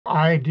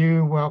I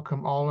do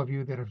welcome all of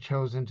you that have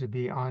chosen to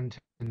be on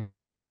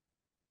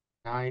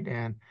tonight,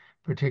 and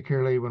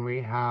particularly when we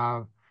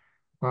have,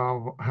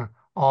 well,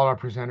 all our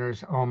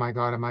presenters. Oh my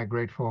God, am I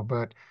grateful.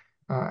 But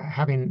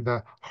having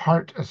the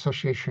Heart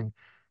Association,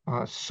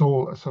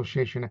 Soul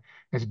Association,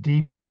 as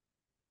deeply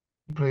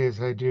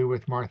as I do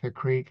with Martha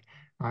Creek,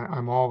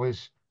 I'm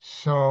always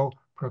so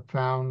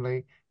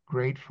profoundly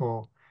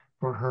grateful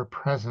for her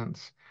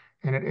presence.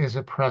 And it is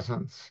a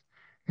presence.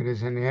 It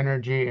is an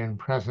energy and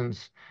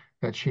presence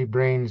that she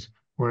brings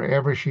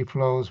wherever she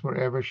flows,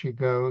 wherever she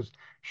goes.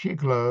 She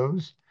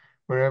glows.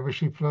 Wherever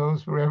she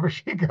flows, wherever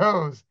she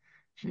goes,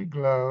 she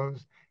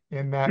glows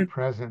in that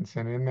presence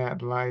and in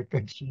that light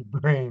that she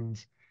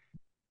brings.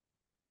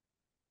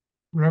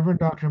 Reverend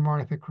Dr.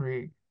 Martha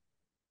Creek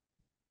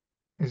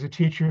is a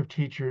teacher of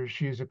teachers.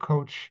 She is a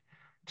coach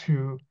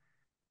to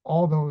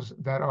all those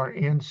that are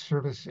in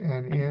service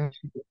and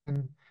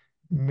in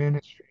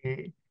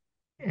ministry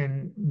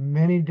in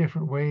many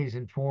different ways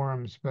and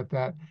forms, but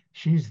that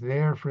she's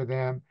there for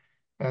them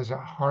as a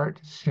heart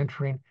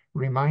centering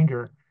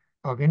reminder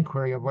of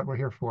inquiry of what we're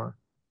here for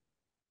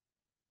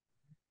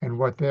and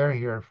what they're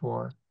here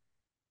for.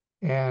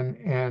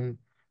 And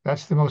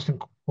that's the most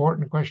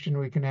important question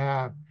we can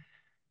have.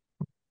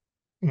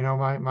 You know,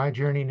 my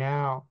journey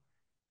now,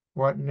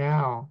 what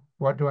now?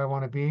 What do I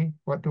want to be?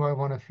 What do I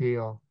want to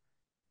feel?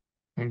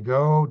 And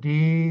go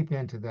deep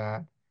into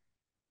that.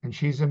 And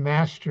she's a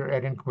master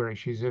at inquiry.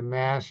 She's a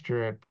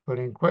master at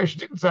putting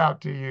questions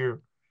out to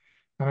you.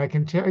 And I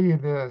can tell you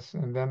this,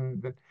 and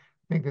then I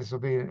think this will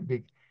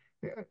be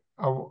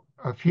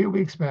a few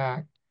weeks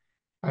back,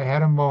 I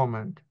had a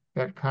moment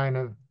that kind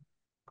of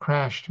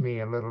crashed me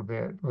a little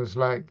bit. It was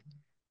like,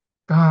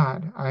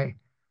 God, I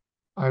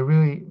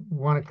really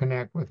want to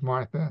connect with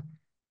Martha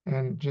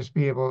and just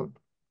be able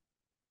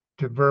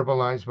to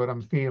verbalize what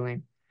I'm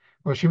feeling.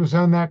 Well, she was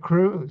on that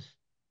cruise,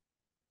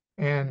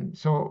 and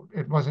so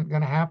it wasn't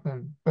going to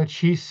happen. But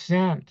she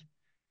sent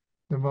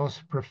the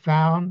most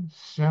profound,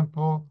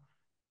 simple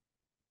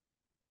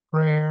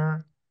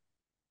prayer,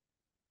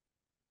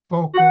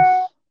 focus,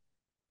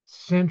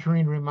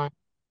 centering reminder.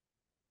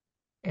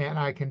 And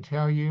I can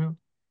tell you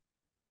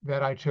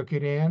that I took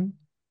it in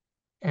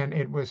and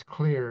it was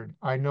cleared.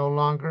 I no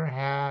longer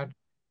had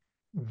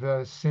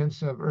the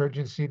sense of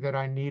urgency that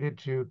I needed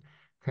to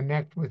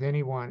connect with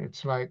anyone.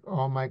 It's like,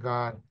 oh my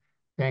God,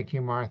 thank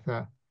you,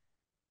 Martha.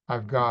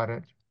 I've got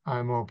it.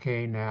 I'm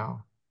okay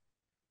now.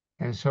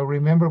 And so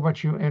remember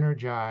what you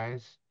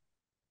energize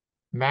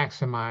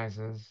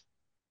maximizes.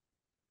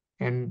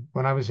 And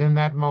when I was in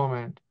that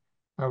moment,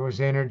 I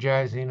was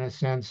energizing a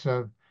sense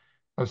of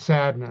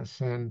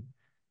sadness and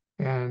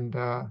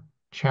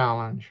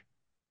challenge.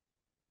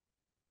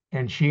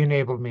 And she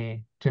enabled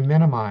me to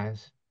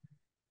minimize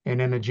and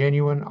in a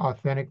genuine,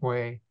 authentic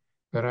way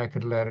that I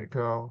could let it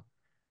go.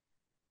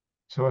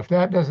 So if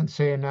that doesn't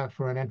say enough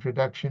for an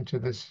introduction to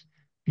this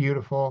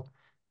beautiful,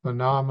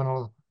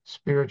 phenomenal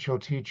spiritual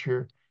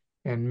teacher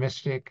and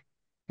mystic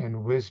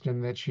and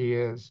wisdom that she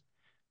is,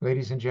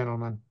 ladies and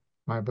gentlemen,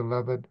 my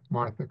beloved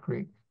Martha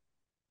Creek.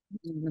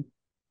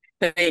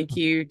 Thank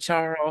you,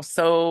 Charles,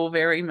 so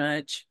very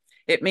much.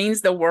 It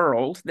means the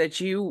world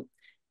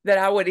that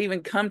I would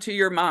even come to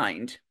your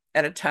mind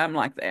at a time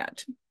like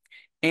that.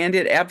 And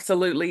it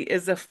absolutely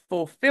is a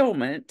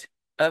fulfillment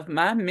of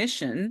my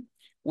mission,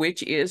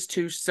 which is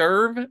to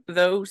serve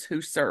those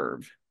who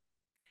serve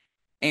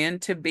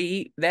and to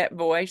be that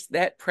voice,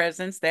 that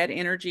presence, that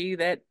energy,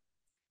 that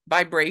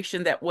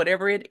vibration, that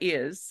whatever it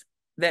is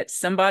that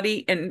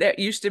somebody, and that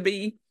used to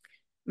be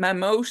my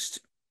most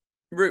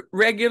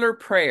regular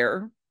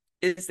prayer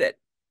is that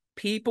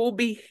people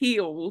be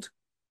healed,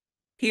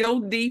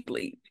 healed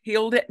deeply,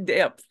 healed at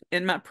depth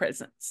in my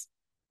presence.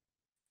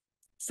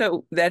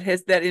 So that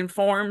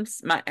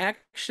informs my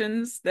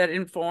actions, that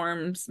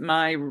informs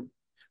my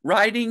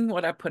writing,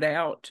 what I put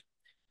out,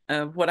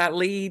 what I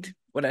lead,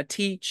 what I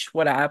teach,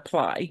 what I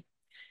apply.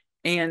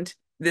 And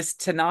this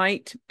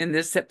tonight and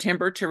this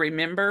September to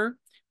remember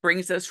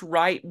brings us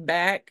right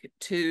back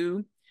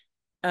to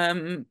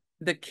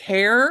the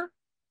care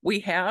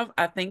we have,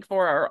 I think,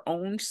 for our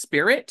own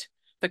spirit,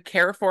 the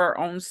care for our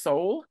own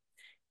soul.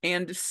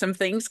 And some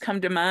things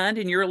come to mind,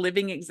 and you're a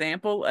living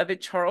example of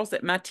it, Charles,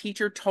 that my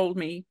teacher told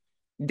me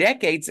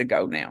decades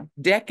ago now,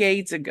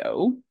 decades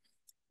ago,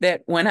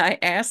 that when I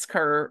ask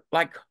her,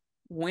 like,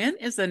 when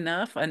is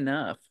enough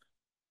enough?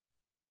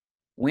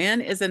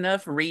 When is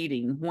enough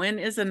reading? When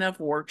is enough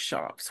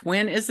workshops?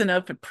 When is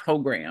enough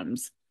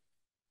programs?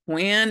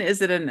 When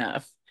is it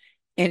enough?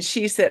 And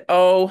she said,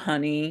 oh,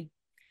 honey,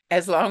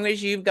 as long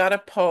as you've got a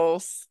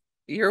pulse,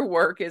 your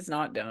work is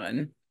not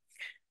done.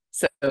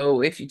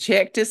 So if you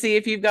check to see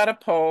if you've got a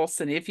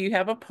pulse, and if you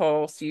have a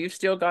pulse, you've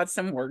still got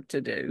some work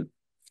to do.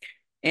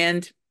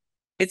 And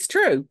it's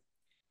true.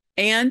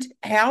 And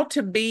how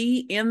to be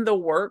in the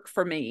work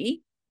for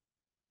me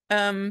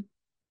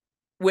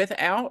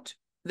without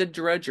the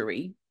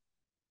drudgery,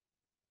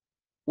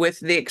 with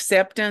the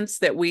acceptance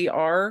that we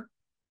are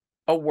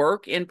a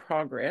work in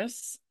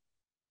progress,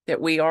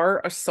 that we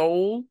are a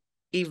soul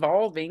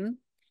evolving,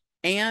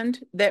 and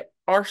that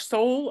our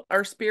soul,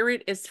 our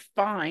spirit is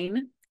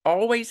fine,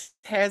 always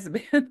has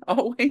been,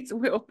 always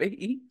will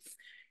be.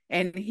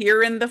 And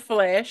here in the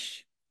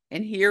flesh,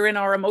 and here in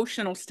our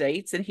emotional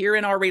states, and here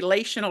in our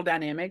relational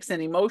dynamics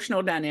and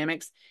emotional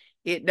dynamics,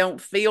 it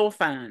don't feel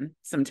fine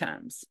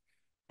sometimes.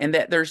 And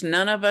that there's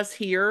none of us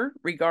here,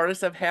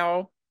 regardless of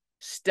how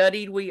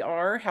studied we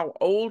are, how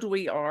old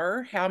we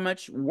are, how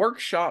much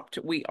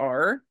workshopped we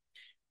are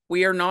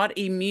not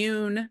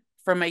immune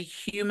from a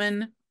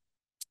human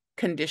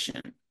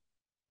condition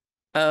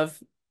of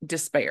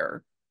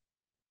despair,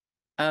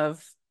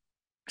 of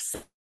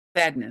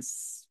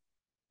sadness,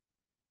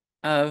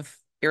 of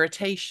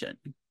irritation,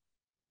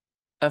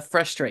 of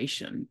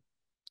frustration.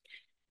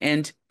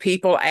 And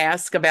people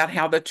ask about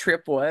how the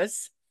trip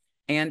was.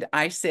 And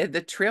I said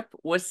the trip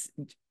was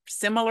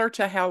similar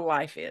to how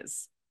life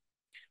is.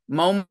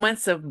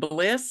 Moments of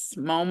bliss,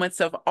 moments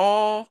of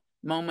awe,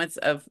 moments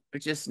of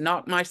just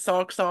knock my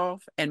socks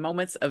off, and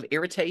moments of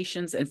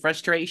irritations and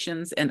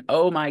frustrations. And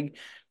oh my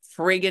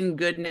friggin'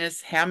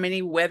 goodness, how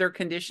many weather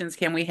conditions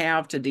can we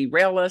have to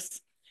derail us?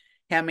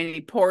 How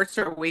many ports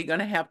are we going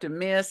to have to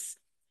miss?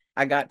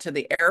 I got to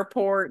the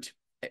airport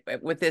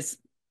with this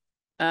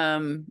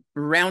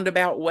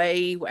roundabout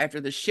way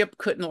after the ship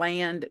couldn't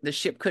land, the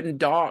ship couldn't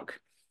dock.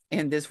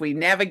 And this, we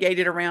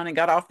navigated around and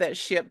got off that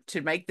ship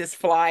to make this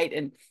flight.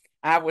 And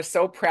I was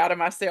so proud of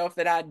myself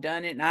that I'd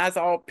done it. And I was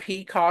all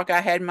peacock.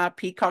 I had my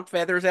peacock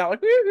feathers out,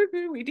 like,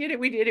 we did it,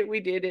 we did it, we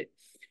did it.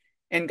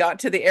 And got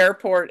to the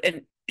airport.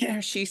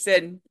 And she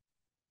said,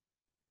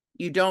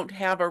 "You don't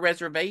have a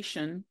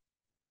reservation."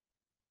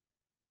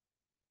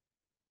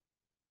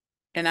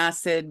 And I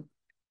said,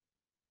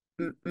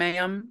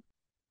 "Ma'am,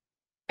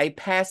 a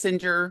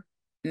passenger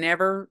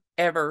never,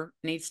 ever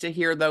needs to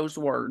hear those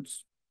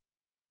words."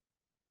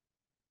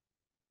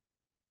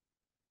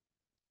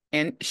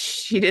 And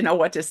she didn't know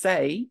what to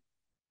say.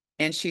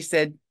 And she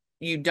said,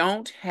 "You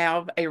don't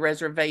have a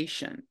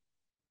reservation."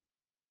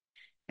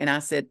 And I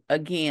said,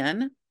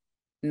 "Again,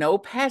 no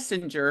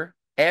passenger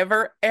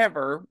ever,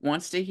 ever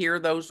wants to hear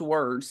those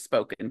words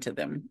spoken to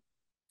them."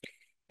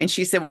 And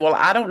she said, "Well,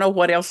 I don't know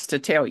what else to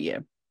tell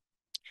you."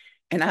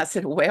 And I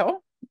said,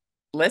 "Well,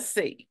 let's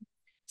see.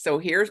 So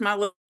here's my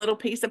little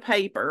piece of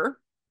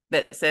paper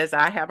that says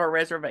I have a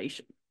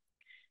reservation.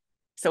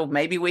 So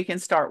maybe we can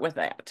start with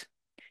that."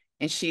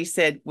 And she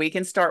said, "We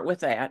can start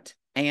with that.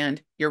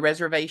 And your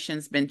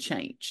reservation's been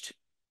changed."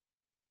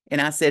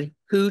 And I said,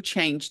 "Who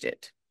changed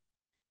it?"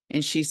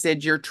 And she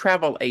said, "Your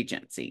travel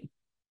agency."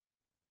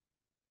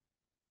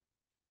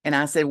 And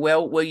I said,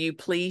 "Well, will you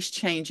please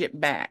change it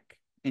back?"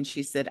 And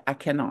she said, "I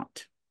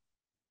cannot."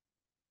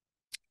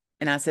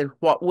 And I said,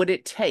 "What would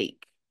it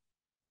take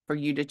for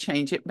you to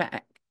change it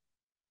back?"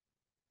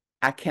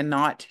 "I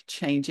cannot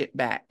change it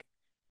back.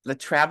 The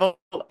travel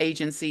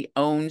agency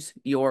owns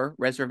your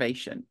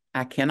reservation.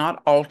 I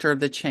cannot alter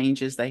the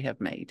changes they have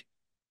made."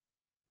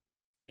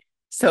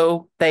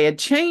 So they had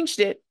changed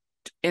it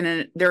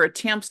in their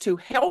attempts to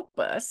help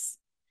us,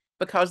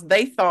 because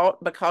they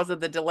thought because of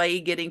the delay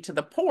getting to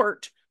the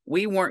port,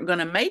 we weren't going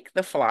to make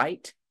the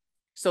flight.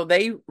 So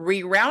they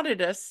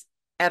rerouted us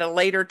at a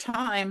later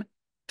time,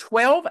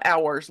 12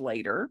 hours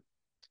later.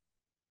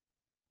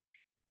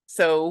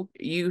 So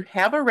you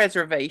have a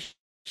reservation.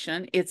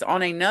 It's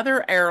on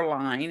another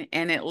airline,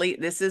 and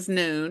this is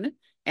noon,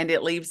 and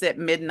it leaves at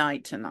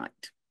midnight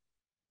tonight.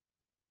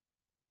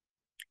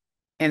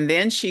 And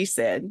then she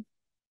said,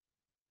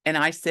 and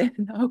I said,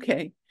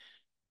 "Okay,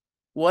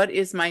 what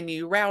is my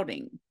new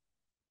routing?"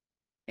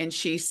 And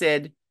she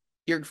said,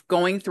 "You're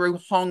going through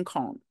Hong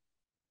Kong."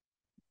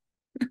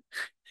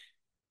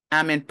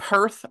 I'm in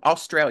Perth,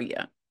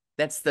 Australia.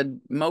 That's the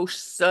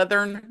most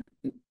southern,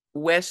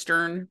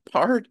 western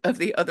part of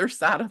the other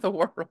side of the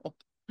world.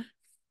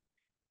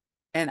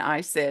 And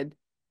I said,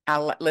 I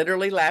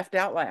literally laughed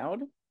out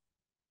loud.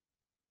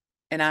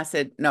 And I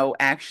said, "No,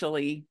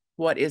 actually,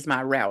 what is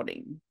my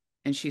routing?"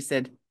 And she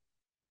said,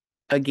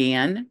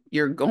 "Again,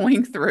 you're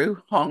going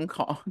through Hong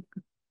Kong."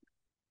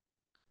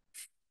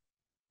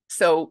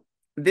 So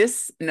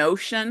this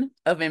notion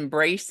of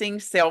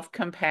embracing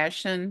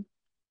self-compassion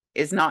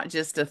is not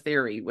just a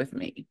theory with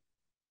me.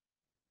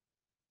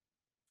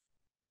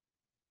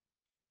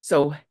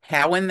 So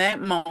how in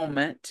that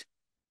moment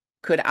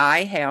could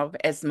I have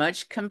as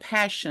much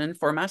compassion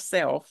for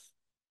myself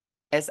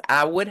as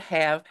I would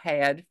have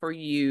had for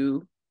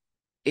you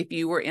if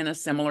you were in a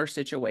similar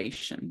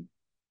situation?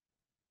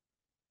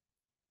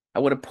 I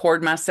would have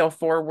poured myself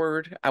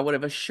forward. I would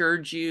have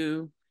assured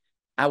you.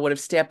 I would have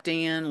stepped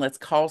in. Let's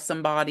call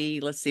somebody.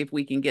 Let's see if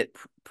we can get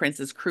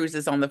Princess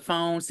Cruises on the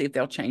phone, see if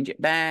they'll change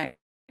it back.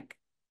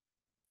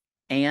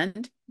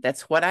 And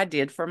that's what I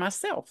did for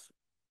myself.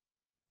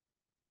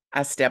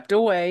 I stepped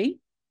away,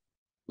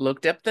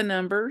 looked up the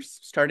numbers,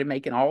 started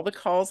making all the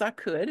calls I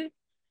could,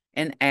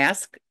 and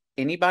asked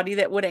anybody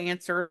that would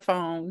answer a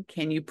phone,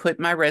 "Can you put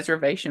my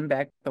reservation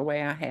back the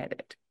way I had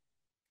it?"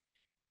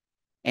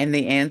 And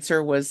the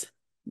answer was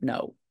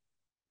no.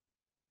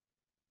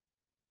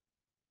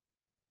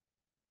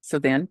 So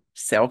then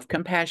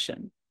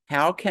self-compassion.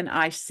 How can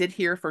I sit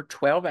here for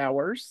 12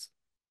 hours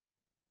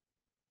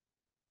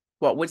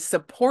what would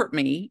support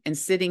me in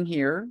sitting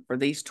here for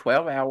these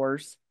 12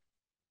 hours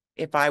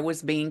if I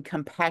was being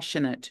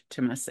compassionate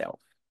to myself.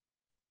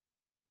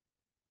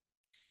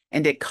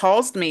 And it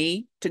caused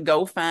me to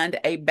go find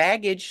a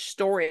baggage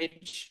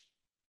storage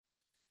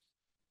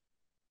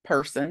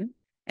person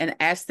and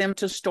ask them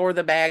to store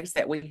the bags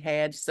that we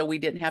had so we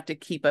didn't have to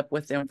keep up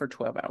with them for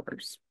 12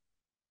 hours.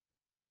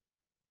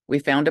 We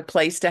found a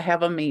place to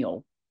have a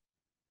meal.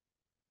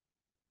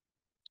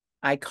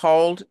 I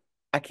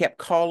kept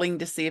calling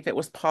to see if it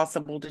was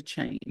possible to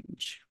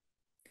change.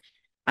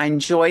 I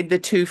enjoyed the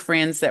two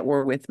friends that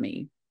were with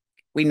me.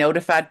 We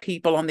notified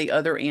people on the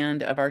other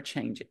end of our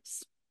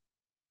changes.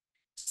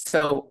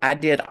 So I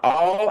did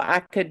all I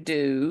could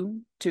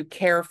do to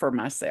care for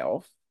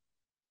myself,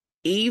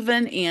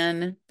 even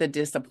in the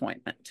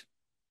disappointment,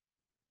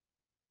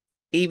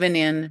 even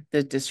in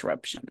the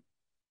disruption.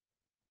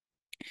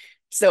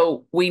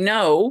 So we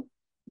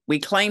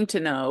claim to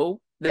know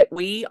that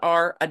we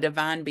are a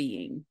divine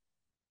being,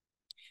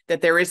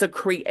 that there is a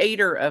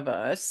creator of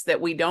us,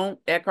 that we don't,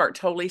 Eckhart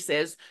Tolle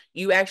says,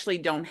 you actually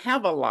don't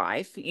have a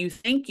life. You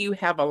think you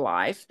have a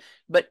life,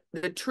 but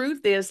the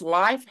truth is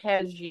life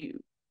has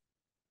you.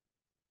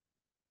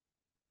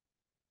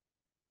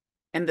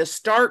 And the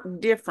stark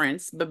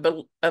difference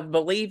of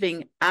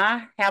believing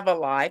I have a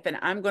life and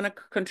I'm going to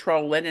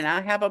control it and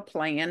I have a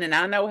plan and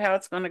I know how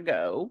it's going to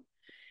go.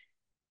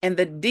 And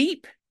the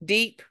deep,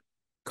 deep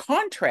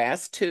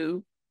contrast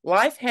to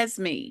life has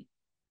me.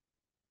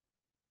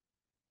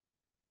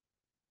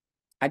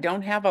 I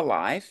don't have a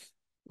life.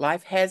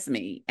 Life has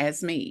me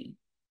as me.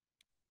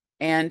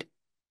 And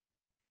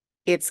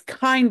it's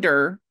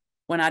kinder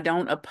when I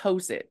don't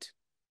oppose it.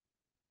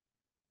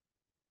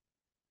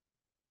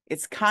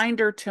 It's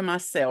kinder to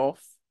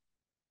myself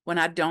when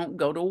I don't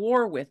go to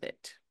war with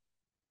it,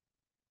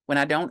 when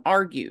I don't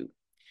argue,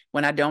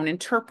 when I don't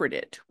interpret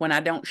it, when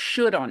I don't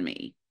should on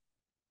me.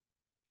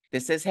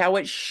 This is how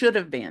it should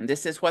have been.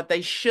 This is what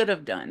they should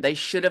have done. They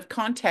should have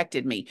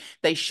contacted me.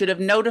 They should have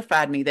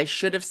notified me. They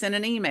should have sent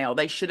an email.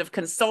 They should have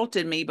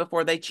consulted me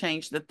before they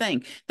changed the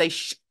thing.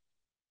 It's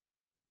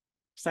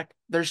like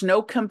there's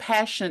no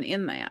compassion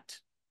in that.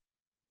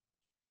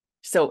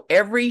 So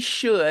every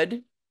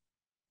should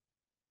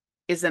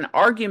is an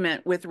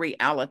argument with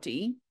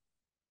reality.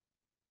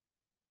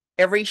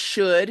 Every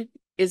should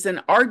is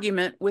an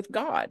argument with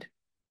God.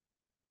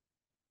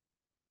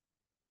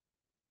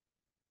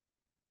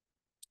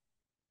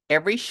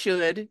 Every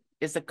should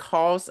is a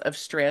cause of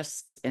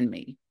stress in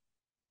me.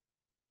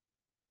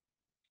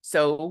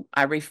 So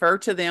I refer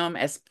to them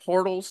as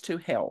portals to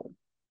hell.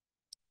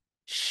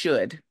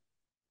 Should.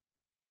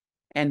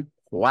 And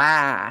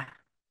why?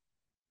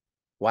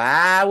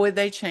 Why would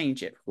they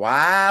change it?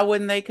 Why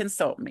wouldn't they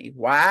consult me?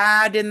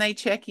 Why didn't they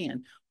check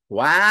in?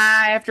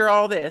 Why, after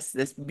all this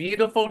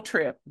beautiful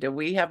trip, do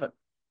we have a,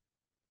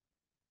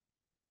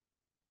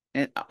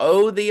 and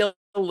oh, the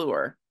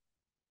allure.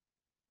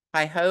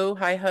 Hi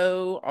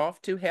ho,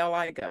 off to hell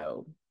I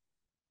go.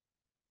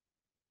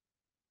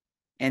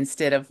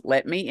 Instead of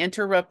let me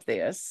interrupt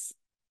this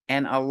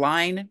and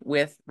align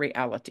with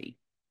reality.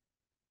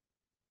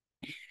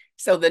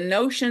 So the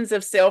notions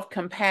of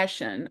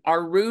self-compassion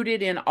are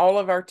rooted in all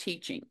of our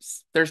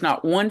teachings. There's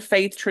not one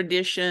faith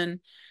tradition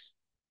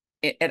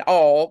at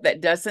all that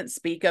doesn't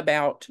speak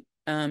about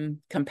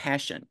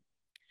compassion.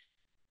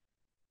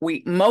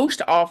 We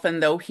most often,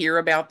 though, hear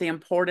about the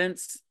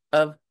importance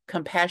of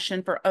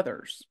compassion for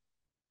others,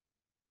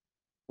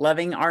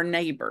 loving our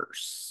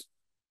neighbors,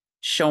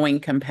 showing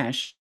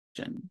compassion.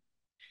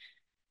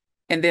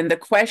 And then the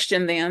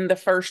question,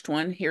 the first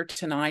one here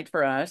tonight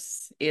for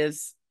us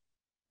is,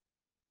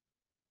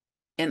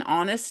 in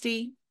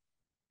honesty,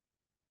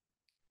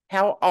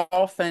 how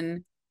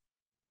often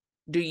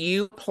do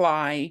you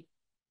apply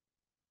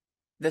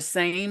the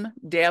same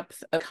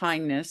depth of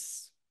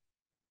kindness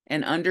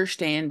and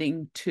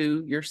understanding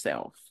to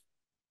yourself?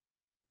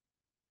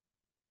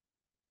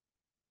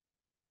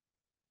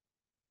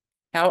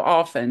 How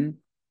often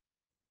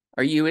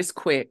are you as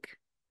quick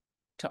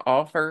to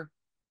offer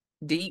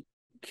deep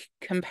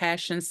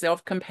compassion,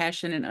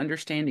 self-compassion, and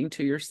understanding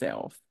to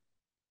yourself?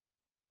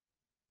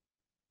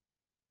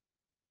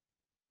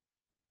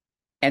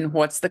 And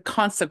what's the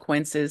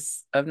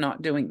consequences of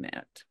not doing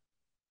that?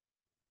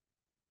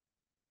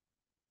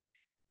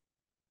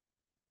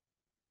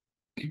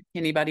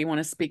 Anybody want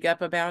to speak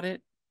up about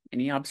it?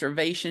 Any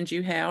observations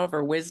you have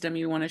or wisdom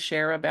you want to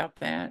share about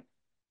that?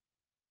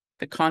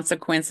 The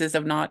consequences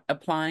of not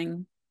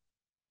applying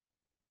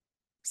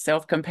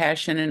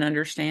self-compassion and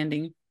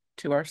understanding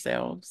to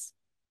ourselves.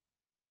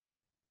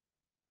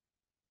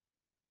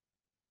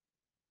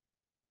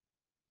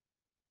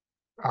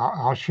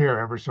 I'll share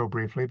ever so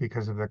briefly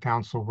because of the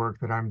counsel work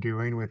that I'm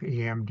doing with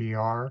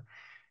EMDR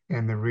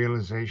and the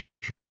realization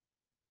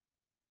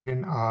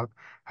of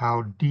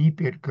how deep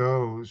it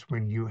goes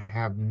when you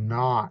have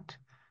not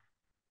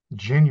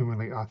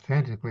genuinely,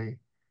 authentically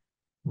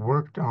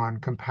worked on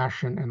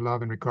compassion and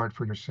love and regard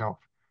for yourself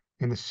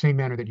in the same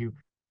manner that you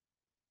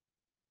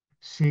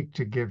seek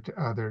to give to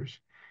others.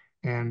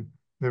 And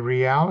the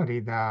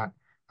reality that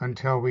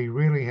until we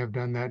really have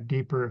done that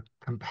deeper,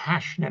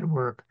 compassionate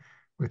work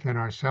within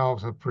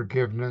ourselves of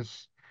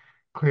forgiveness,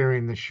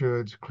 clearing the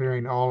shoulds,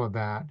 clearing all of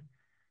that.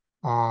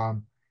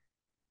 Um,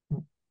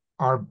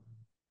 our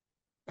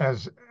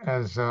as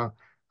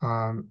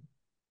um,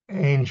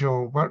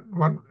 Angel, what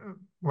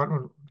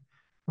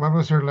what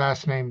was her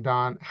last name?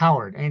 Don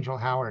Howard, Angel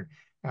Howard,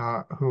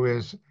 who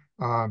is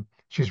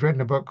she's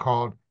written a book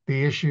called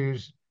 "The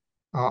Issues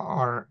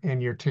Are in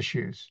Your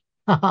Tissues,"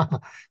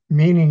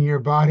 meaning your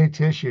body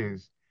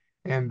tissues,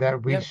 and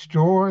that we Yep.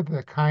 store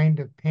the kind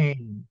of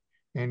pain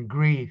and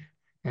grief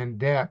and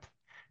depth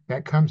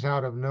that comes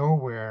out of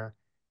nowhere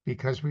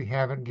because we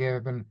haven't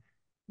given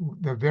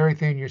the very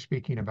thing you're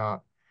speaking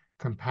about,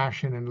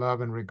 compassion and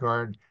love and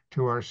regard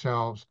to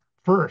ourselves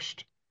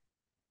first,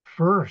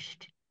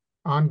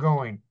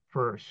 ongoing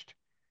first.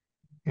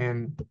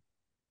 And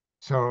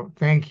so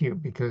thank you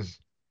because,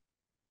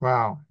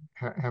 wow,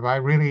 have I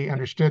really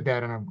understood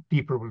that on a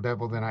deeper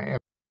level than I ever.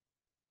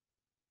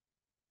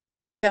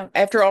 Yeah.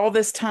 After all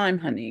this time,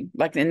 honey,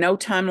 like in no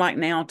time like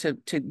now to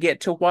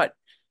get to what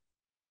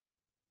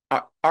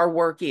our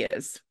work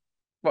is,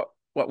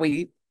 what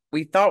we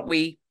thought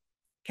we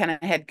kind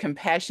of had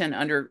compassion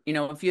under,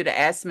 if you'd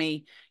asked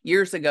me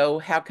years ago,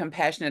 how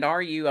compassionate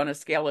are you on a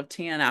scale of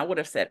 10, I would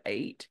have said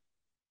 8.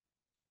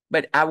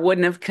 But I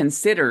wouldn't have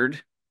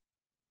considered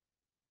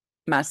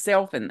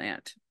myself in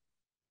that.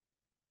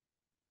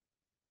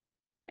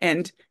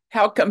 And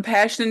how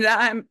compassionate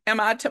am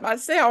I to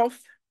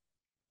myself?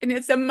 And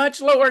it's a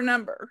much lower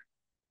number,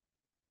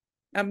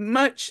 a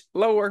much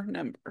lower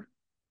number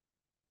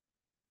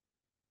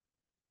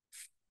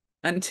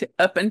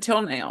up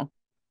until now.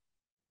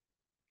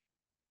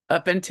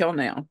 Up until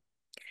now.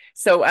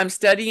 So I'm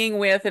studying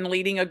with and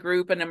leading a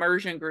group, an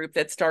immersion group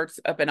that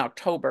starts up in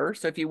October.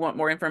 So if you want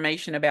more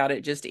information about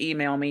it, just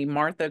email me,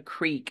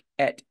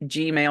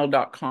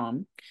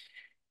 marthacreek@gmail.com.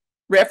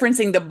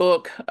 Referencing the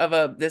book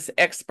of this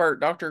expert,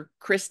 Dr.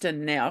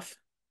 Kristen Neff,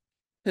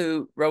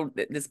 who wrote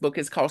this book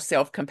is called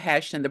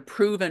Self-Compassion, the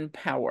Proven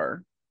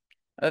Power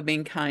of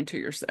Being Kind to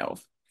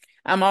Yourself.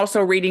 I'm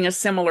also reading a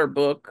similar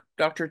book,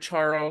 Dr.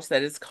 Charles,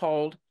 that is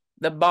called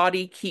The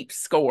Body Keeps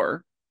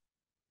Score.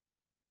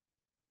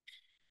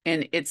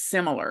 And it's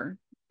similar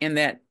in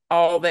that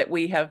all that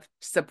we have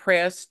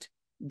suppressed,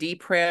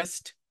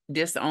 depressed,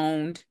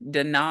 disowned,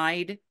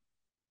 denied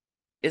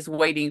is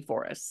waiting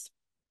for us.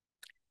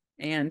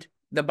 And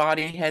the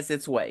body has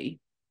its way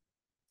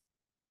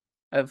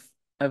of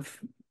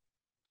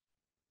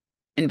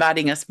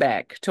inviting us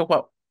back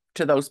to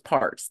those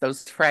parts,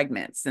 those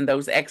fragments and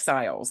those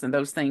exiles and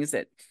those things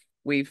that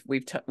we've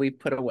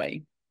put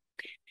away.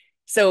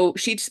 So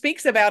she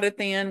speaks about it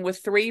then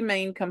with 3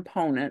 main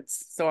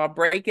components. So I'll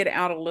break it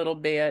out a little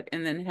bit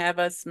and then have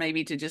us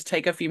maybe to just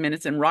take a few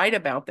minutes and write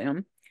about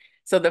them.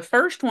 So the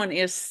first one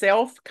is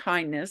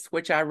self-kindness,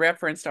 which I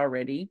referenced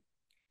already.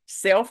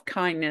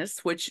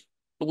 Self-kindness, which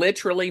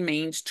literally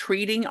means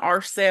treating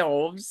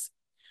ourselves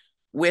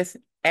with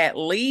at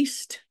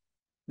least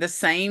the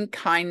same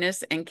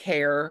kindness and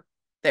care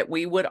that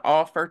we would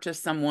offer to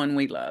someone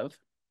we love.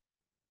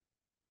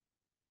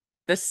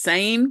 The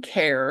same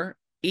care,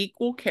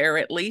 equal care,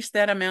 at least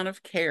that amount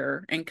of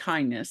care and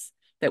kindness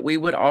that we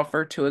would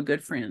offer to a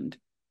good friend.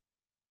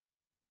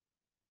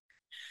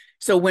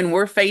 So when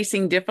we're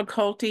facing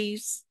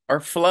difficulties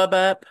or flub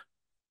up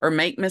or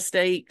make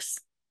mistakes,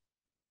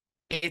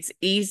 it's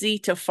easy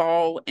to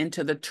fall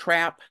into the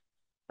trap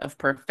of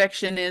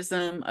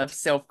perfectionism, of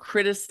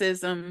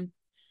self-criticism,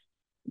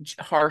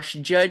 harsh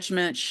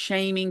judgment,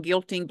 shaming,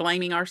 guilting,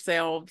 blaming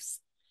ourselves.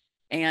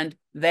 And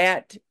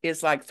that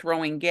is like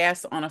throwing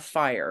gas on a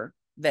fire,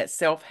 that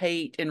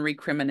self-hate and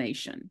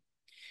recrimination.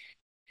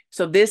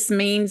 So this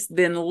means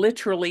then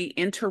literally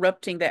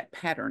interrupting that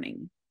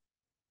patterning,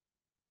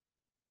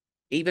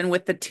 even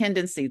with the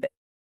tendency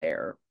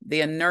there,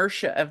 the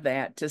inertia of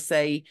that to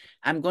say,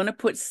 I'm going to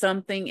put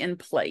something in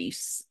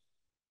place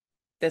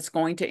that's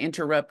going to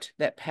interrupt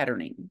that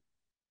patterning.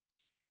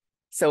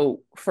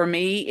 So for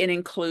me, it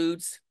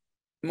includes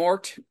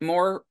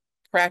more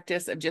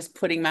practice of just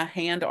putting my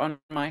hand on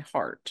my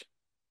heart,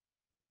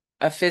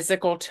 a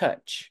physical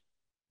touch,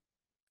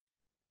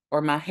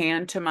 or my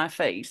hand to my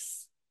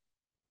face.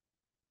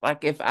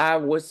 Like if I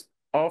was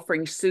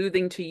offering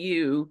soothing to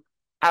you,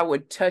 I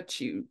would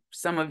touch you,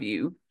 some of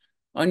you,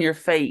 on your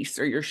face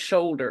or your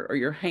shoulder or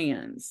your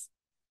hands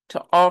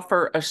to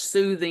offer a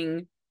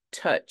soothing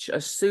touch,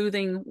 a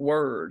soothing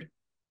word,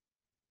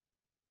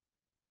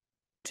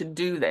 to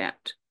do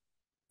that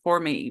for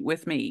me,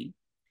 with me,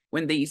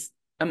 when these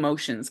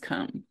emotions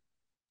come.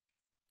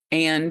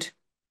 And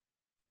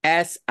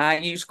as I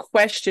use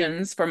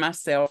questions for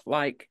myself,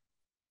 like,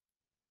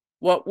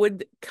 what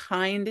would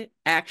kind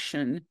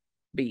action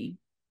be?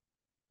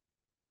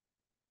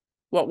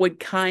 What would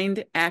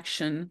kind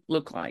action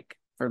look like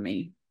for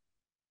me?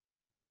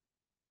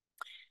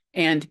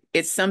 And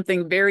it's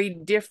something very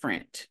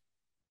different,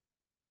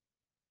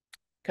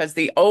 because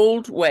the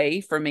old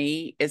way for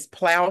me is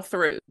plow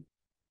through.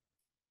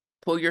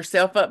 Pull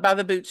yourself up by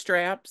the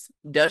bootstraps,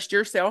 dust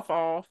yourself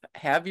off,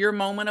 have your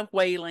moment of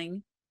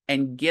wailing,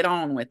 and get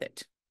on with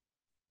it.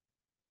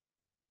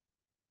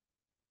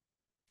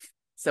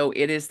 So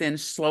it is then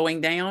slowing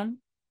down,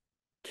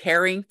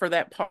 caring for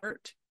that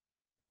part,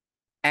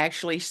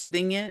 actually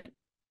sing it,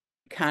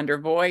 kinder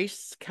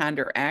voice,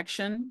 kinder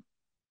action.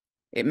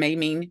 It may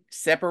mean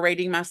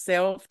separating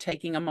myself,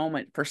 taking a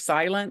moment for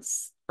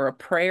silence or a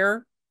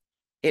prayer.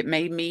 It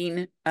may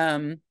mean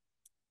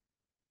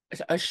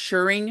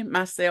assuring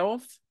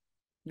myself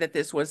that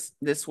this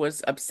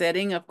was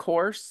upsetting, of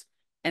course,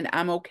 and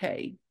I'm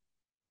okay.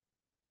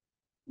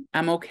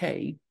 I'm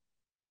okay.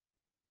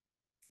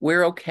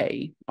 We're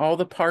okay. All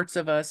the parts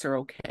of us are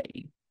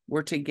okay.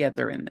 We're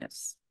together in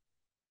this.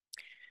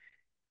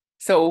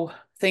 So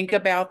think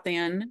about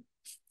then,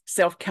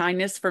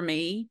 self-kindness for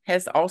me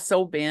has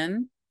also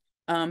been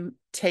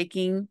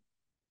taking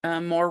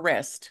more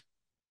rest.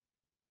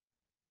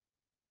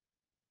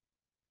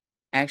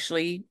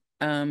 Actually,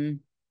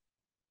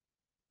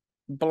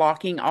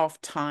 blocking off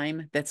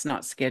time that's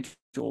not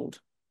scheduled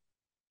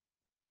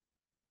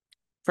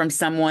from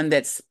someone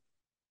that's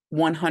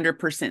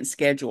 100%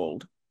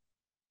 scheduled,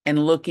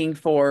 and looking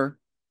for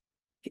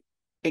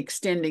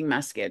extending my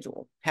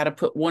schedule, how to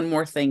put one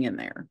more thing in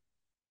there.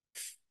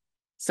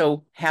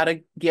 So how to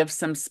give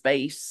some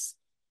space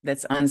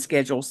that's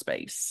unscheduled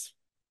space.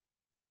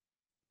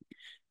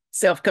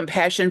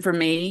 Self-compassion for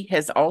me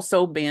has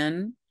also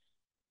been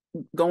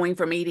going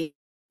from eating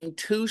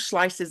 2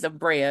 slices of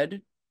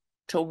bread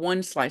to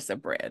 1 slice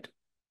of bread.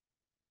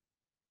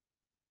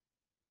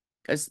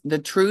 Because the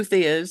truth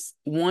is,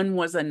 1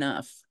 was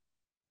enough.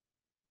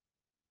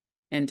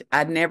 And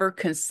I'd never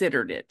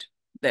considered it,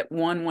 that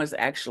 1 was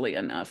actually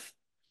enough,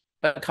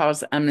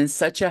 because I'm in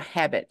such a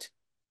habit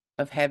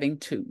of having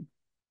 2.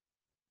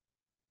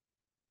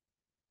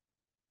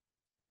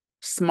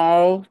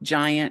 Small,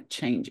 giant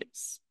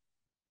changes.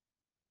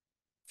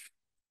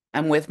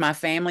 I'm with my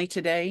family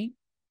today.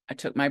 I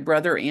took my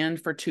brother in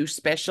for 2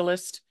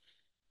 specialist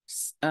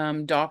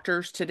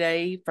doctors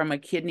today from a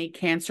kidney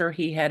cancer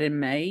he had in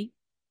May.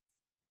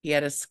 He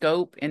had a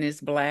scope in his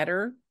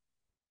bladder.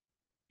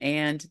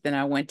 And then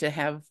I went to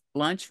have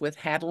lunch with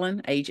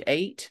Hadeline, age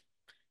 8,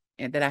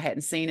 and that I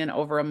hadn't seen in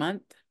over a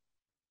month.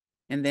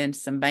 And then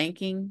some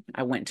banking.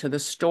 I went to the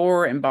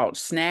store and bought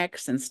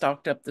snacks and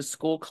stocked up the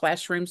school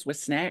classrooms with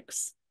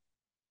snacks.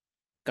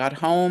 Got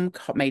home,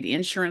 made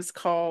insurance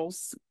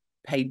calls,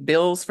 paid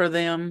bills for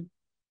them.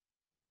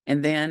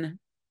 And then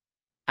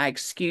I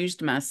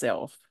excused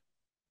myself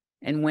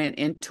and went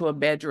into a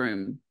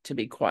bedroom to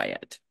be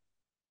quiet.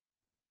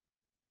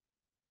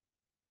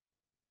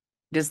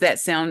 Does that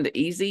sound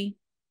easy?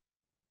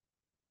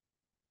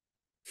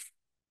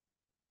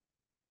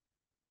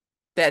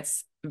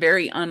 That's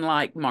very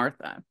unlike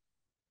Martha,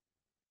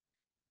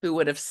 who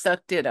would have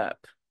sucked it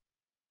up,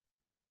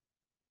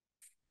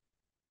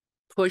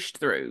 pushed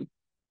through.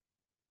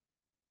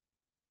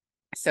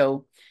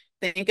 So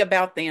think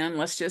about then,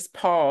 let's just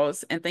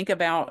pause and think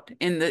about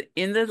in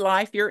the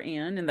life you're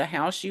in the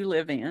house you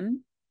live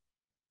in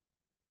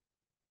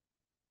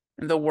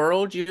the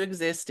world you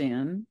exist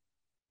in,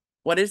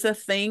 what is a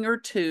thing or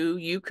two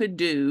you could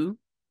do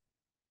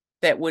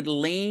that would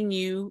lean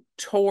you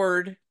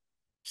toward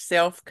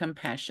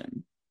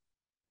self-compassion?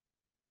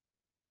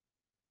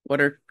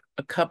 What are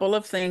a couple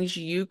of things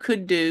you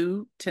could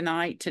do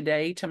tonight,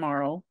 today,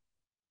 tomorrow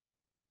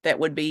that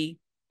would be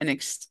an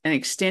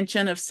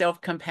extension of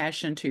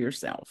self-compassion to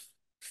yourself?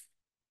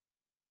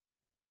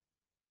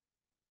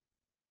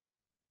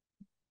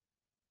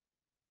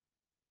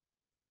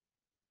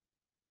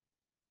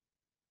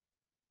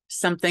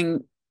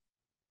 Something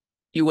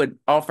you would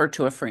offer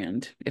to a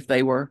friend if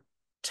they were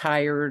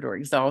tired or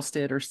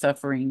exhausted or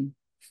suffering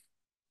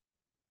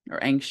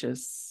or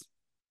anxious.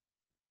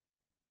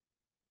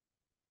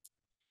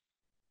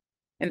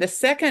 And the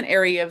second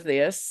area of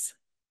this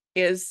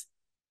is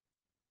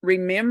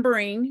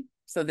remembering.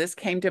 So this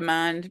came to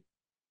mind,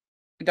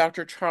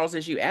 Dr. Charles,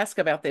 as you ask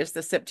about this,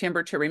 the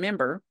September to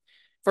Remember.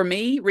 For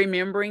me,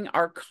 remembering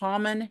our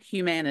common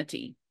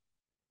humanity.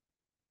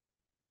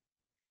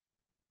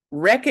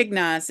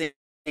 Recognizing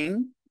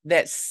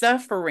that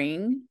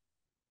suffering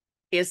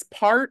is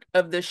part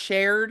of the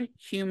shared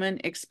human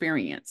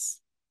experience.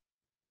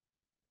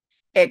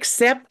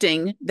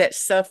 Accepting that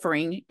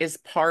suffering is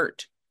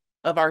part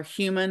of our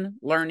human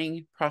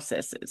learning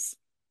processes.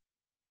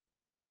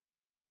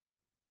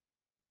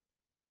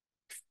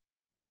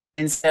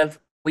 Instead of,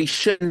 we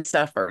shouldn't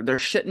suffer. There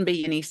shouldn't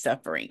be any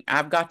suffering.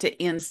 I've got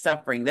to end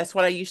suffering. That's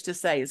what I used to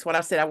say. It's what I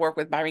said. I worked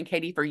with Byron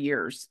Katie for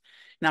years.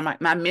 Now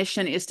my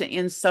mission is to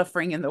end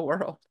suffering in the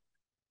world.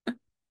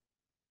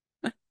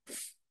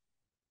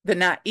 The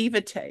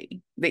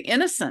naivete, the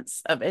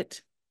innocence of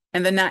it,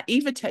 and the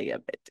naivete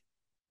of it.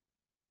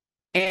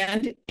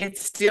 And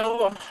it's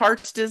still a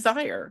heart's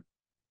desire.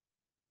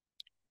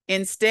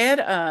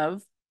 Instead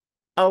of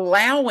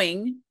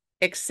allowing,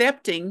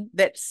 accepting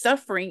that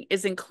suffering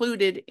is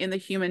included in the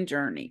human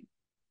journey.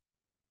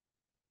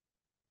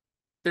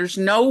 There's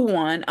no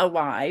one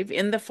alive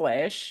in the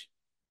flesh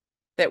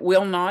that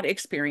will not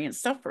experience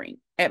suffering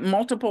at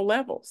multiple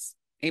levels,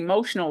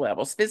 emotional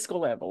levels, physical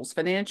levels,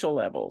 financial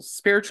levels,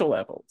 spiritual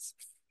levels,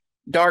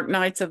 dark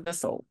nights of the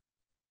soul.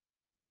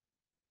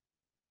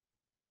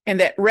 And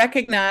that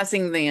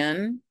recognizing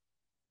then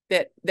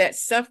that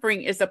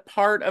suffering is a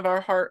part of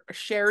our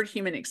shared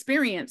human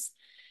experience,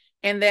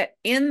 and that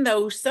in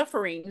those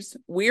sufferings,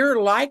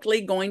 we're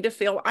likely going to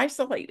feel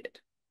isolated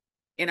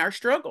in our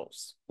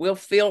struggles. We'll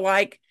feel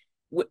like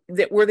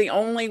that we're the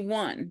only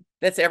one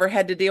that's ever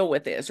had to deal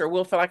with this, or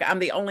we'll feel like I'm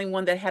the only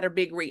one that had a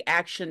big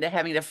reaction to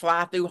having to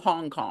fly through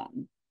Hong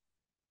Kong,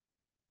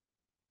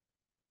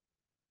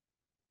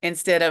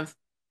 instead of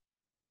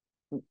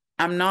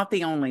I'm not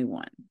the only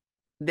one.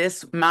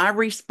 My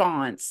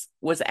response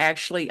was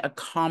actually a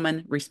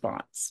common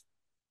response.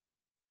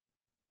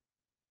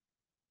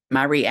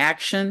 My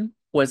reaction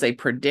was a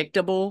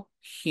predictable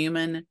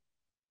human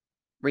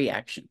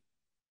reaction.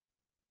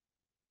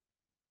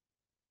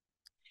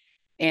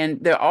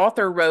 And the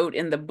author wrote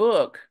in the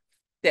book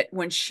that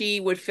when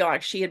she would feel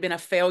like she had been a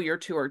failure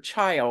to her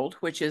child,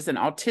 which is an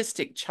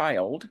autistic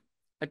child,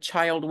 a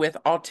child with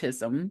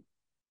autism,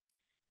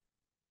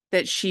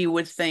 that she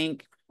would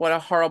think, what a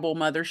horrible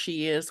mother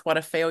she is, what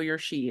a failure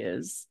she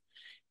is.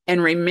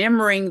 And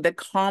remembering the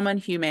common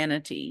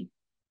humanity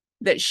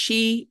that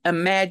she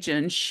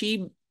imagined,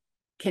 she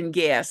can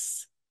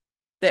guess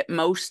that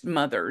most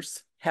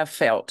mothers have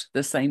felt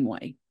the same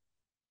way.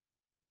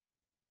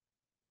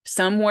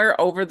 Somewhere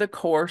over the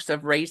course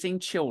of raising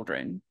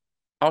children,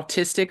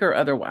 autistic or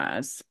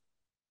otherwise,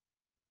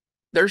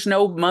 there's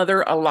no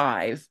mother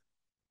alive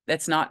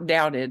that's not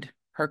doubted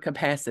her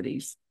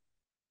capacities.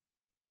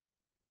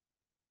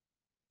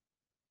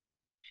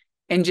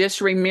 And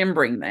just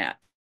remembering that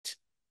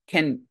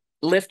can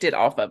lift it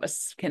off of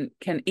us, can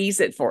ease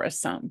it for us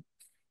some,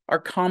 our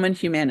common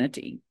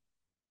humanity.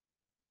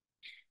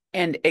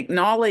 And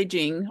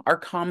acknowledging our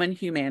common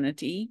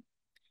humanity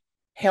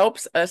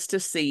helps us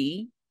to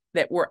see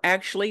that we're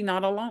actually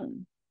not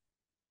alone.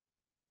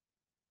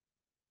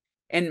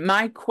 And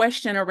my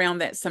question around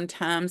that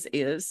sometimes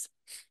is,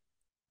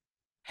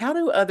 how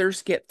do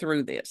others get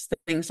through this,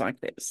 things like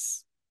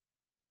this?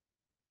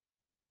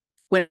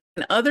 When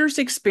others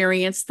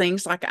experience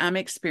things like I'm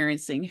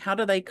experiencing, how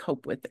do they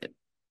cope with it?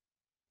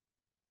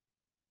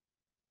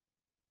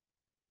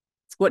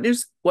 What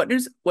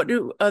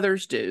do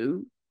others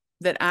do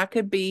that I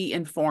could be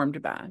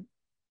informed by?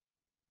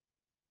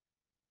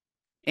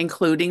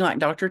 Including, like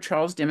Dr.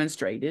 Charles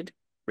demonstrated,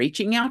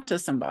 reaching out to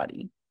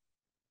somebody.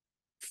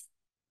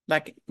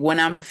 Like when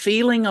I'm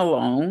feeling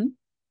alone,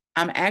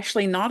 I'm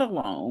actually not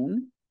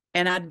alone,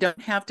 and I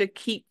don't have to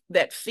keep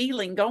that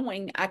feeling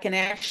going. I can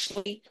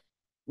actually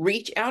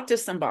reach out to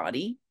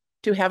somebody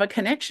to have a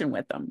connection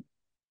with them.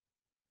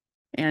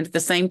 And the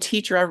same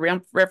teacher I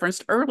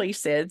referenced early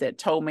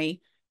told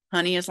me,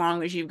 honey, as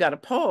long as you've got a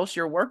pulse,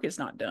 your work is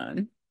not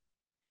done.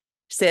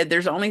 Said,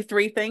 there's only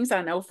 3 things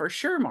I know for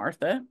sure,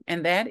 Martha,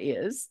 and that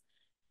is,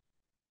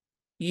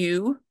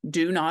 you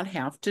do not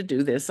have to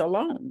do this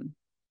alone.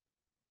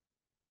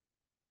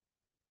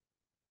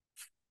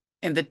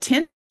 And the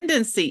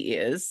tendency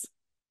is,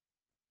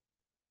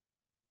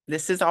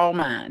 this is all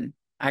mine.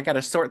 I got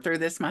to sort through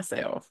this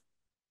myself.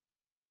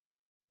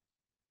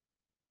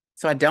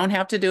 So I don't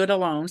have to do it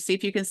alone. See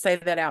if you can say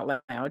that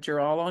out loud. You're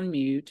all on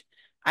mute.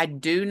 I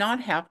do not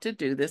have to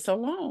do this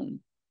alone.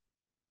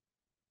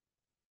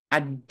 I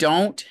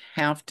don't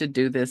have to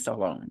do this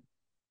alone.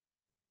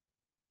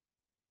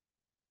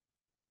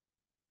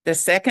 The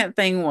second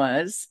thing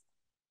was,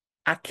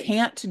 I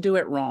can't do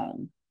it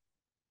wrong.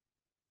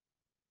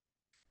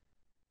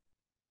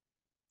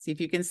 See if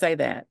you can say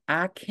that.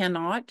 I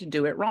cannot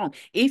do it wrong.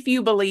 If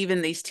you believe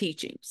in these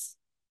teachings,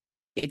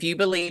 if you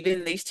believe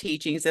in these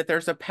teachings that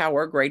there's a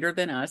power greater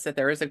than us, that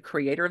there is a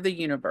creator of the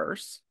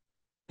universe,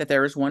 that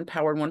there is one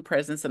power and one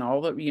presence in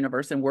all the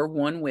universe, and we're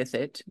one with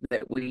it,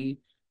 that we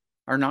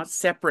are not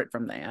separate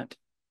from that,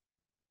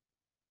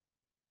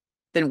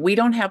 then we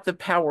don't have the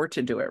power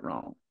to do it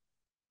wrong.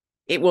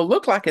 It will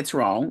look like it's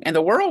wrong, and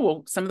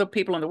some of the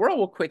people in the world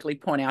will quickly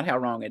point out how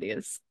wrong it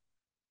is.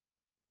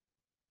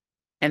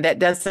 And that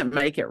doesn't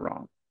make it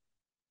wrong.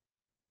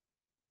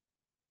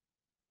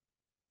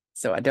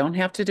 So I don't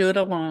have to do it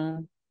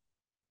alone.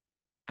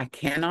 I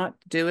cannot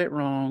do it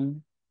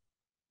wrong.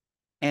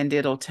 And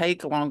it'll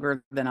take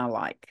longer than I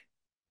like.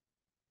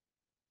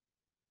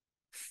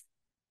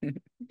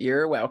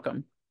 You're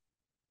welcome.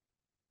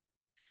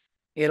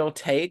 It'll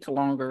take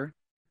longer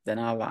than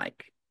I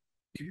like.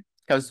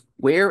 Because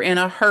we're in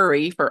a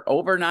hurry for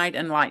overnight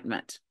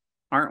enlightenment,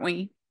 aren't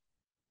we?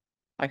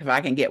 Like if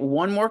I can get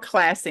one more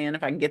class in,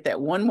 if I can get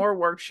that one more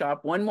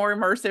workshop, one more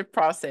immersive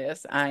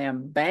process, I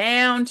am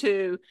bound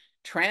to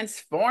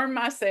transform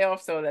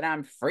myself so that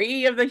I'm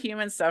free of the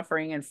human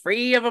suffering and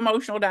free of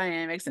emotional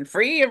dynamics and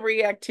free of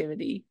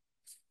reactivity.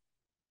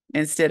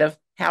 Instead of,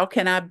 how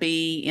can I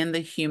be in the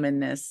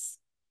humanness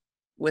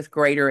with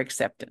greater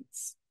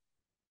acceptance?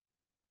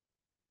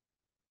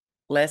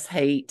 Less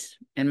hate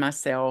in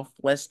myself,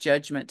 less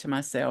judgment to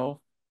myself,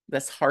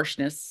 less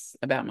harshness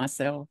about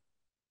myself.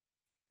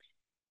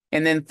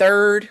 And then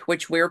third,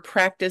 which we're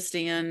practiced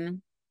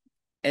in,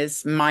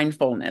 is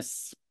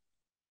mindfulness.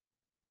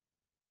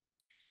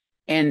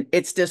 And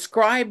it's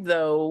described,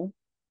 though,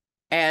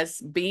 as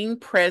being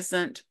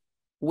present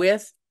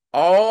with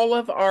all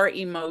of our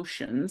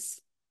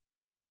emotions,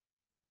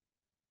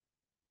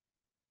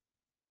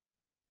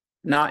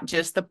 not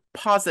just the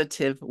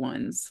positive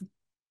ones,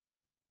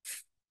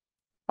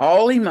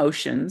 all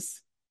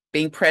emotions,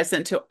 being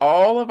present to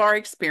all of our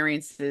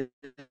experiences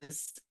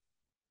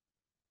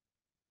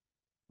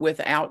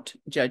without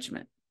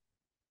judgment.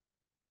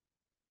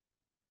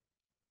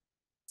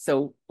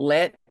 So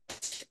let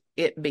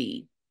it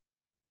be.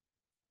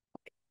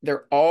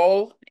 They're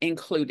all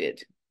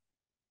included.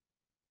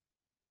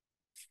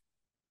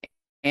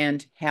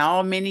 And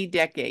how many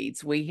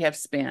decades we have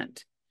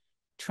spent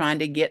trying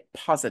to get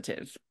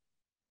positive.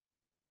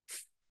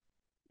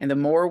 And the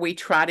more we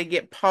try to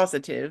get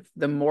positive,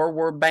 the more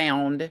we're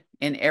bound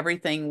in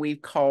everything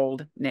we've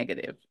called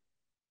negative.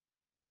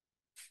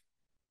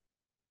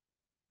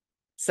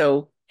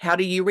 So how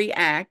do you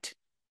react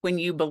when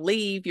you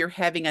believe you're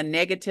having a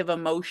negative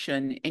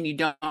emotion and you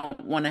don't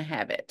want to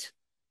have it?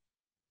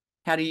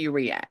 How do you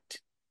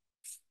react?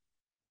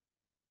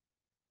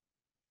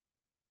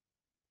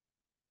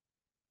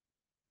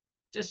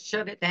 Just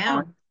shut it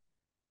down.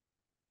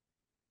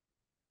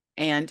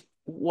 And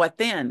what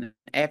then?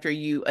 After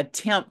you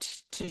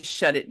attempt to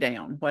shut it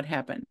down, what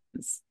happens?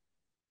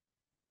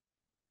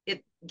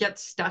 It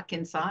gets stuck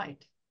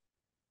inside.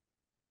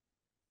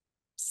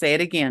 Say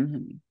it again,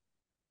 honey.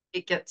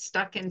 It gets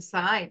stuck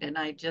inside, and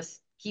I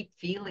just keep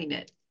feeling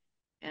it.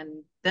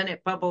 And then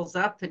it bubbles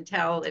up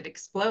until it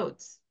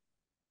explodes.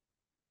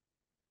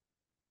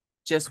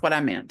 Just what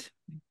I meant.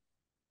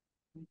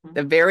 Mm-hmm.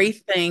 The very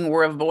thing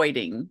we're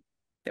avoiding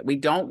that we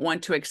don't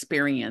want to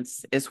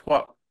experience is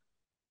what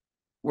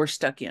we're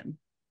stuck in.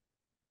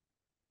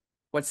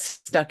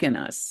 What's stuck in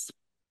us.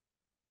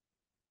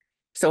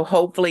 So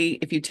hopefully,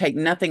 if you take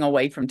nothing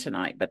away from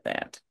tonight but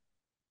that,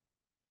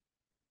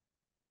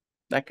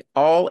 like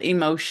all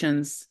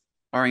emotions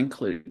are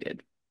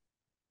included.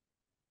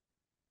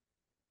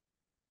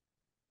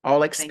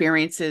 All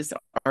experiences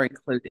are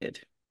included.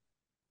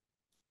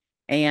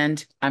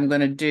 And I'm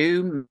going to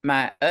do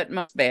my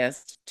utmost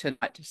best to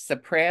not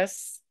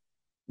suppress,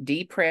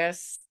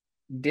 depress,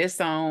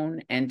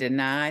 disown, and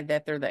deny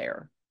that they're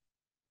there.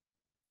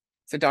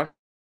 So Dr.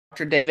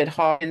 David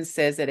Hawkins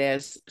says it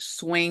as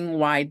swing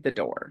wide the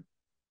door.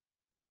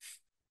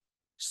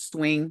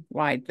 Swing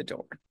wide the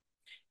door.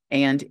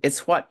 And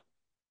it's what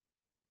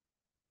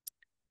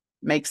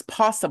makes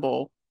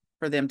possible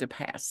for them to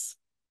pass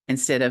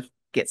instead of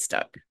get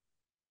stuck.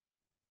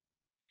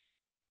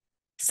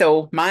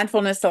 So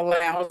mindfulness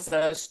allows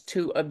us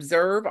to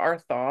observe our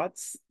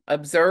thoughts,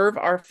 observe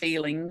our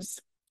feelings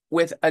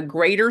with a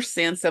greater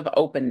sense of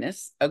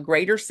openness, a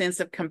greater sense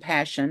of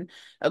compassion,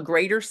 a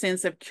greater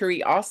sense of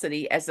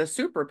curiosity as a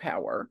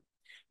superpower.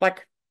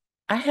 Like,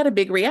 I had a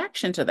big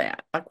reaction to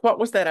that. Like, what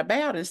was that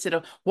about? Instead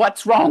of,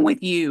 what's wrong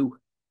with you?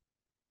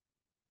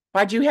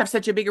 Why'd you have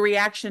such a big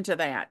reaction to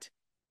that?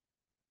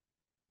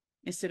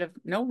 Instead of,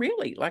 no,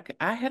 really, like,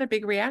 I had a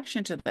big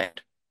reaction to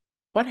that.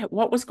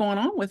 What was going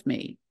on with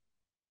me?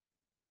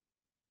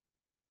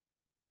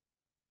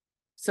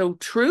 So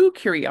true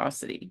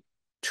curiosity,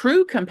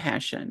 true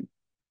compassion,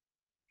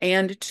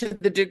 and to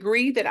the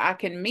degree that I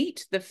can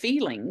meet the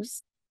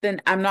feelings,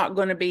 then I'm not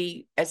going to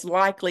be as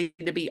likely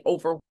to be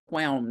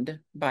overwhelmed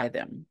by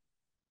them,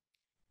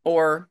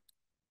 or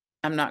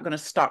I'm not going to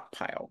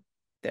stockpile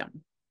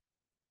them.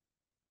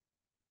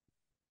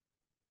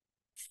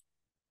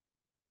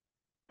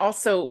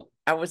 Also,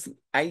 I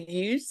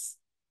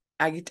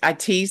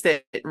tease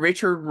that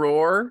Richard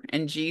Rohr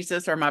and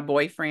Jesus are my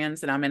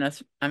boyfriends, and I'm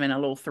in a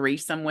little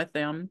threesome with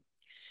them.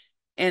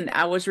 And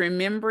I was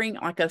remembering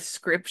like a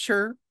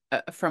scripture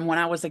from when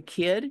I was a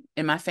kid,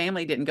 and my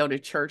family didn't go to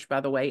church, by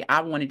the way.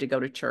 I wanted to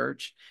go to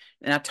church.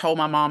 And I told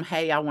my mom,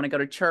 hey, I want to go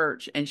to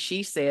church. And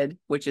she said,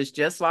 which is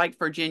just like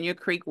Virginia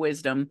Creek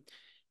wisdom,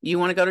 you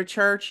want to go to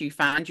church, you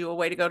find you a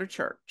way to go to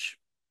church.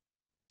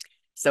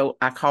 So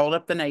I called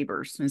up the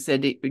neighbors and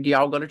said, do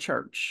y'all go to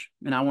church?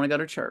 And I want to go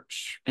to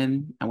church.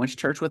 And I went to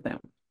church with them.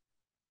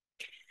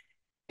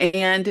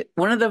 And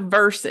one of the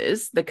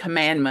verses, the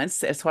commandments,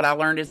 that's what I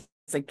learned as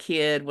a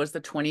kid, was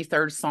the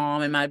 23rd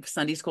Psalm. And my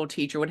Sunday school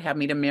teacher would have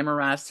me to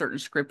memorize certain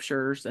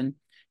scriptures and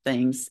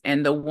things.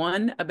 And the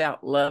one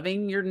about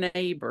loving your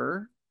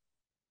neighbor,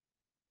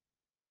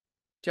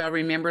 do y'all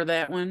remember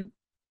that one?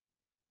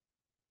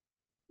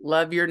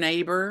 Love your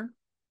neighbor.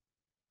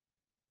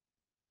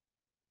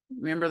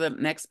 Remember the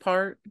next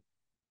part?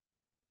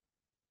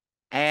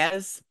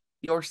 As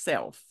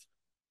yourself.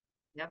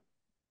 Yep.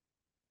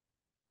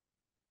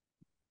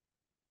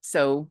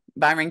 So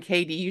Byron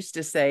Katie used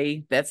to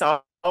say, that's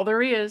all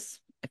there is.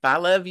 If I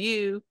love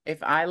you,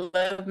 if I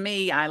love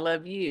me, I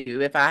love you.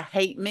 If I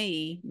hate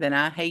me, then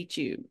I hate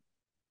you.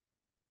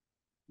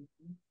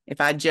 If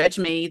I judge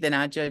me, then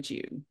I judge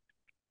you.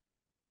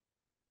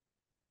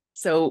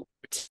 So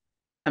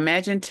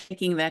imagine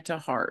taking that to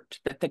heart,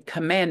 that the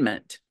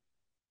commandment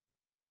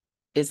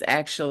is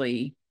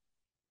actually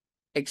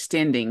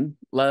extending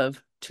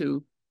love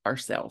to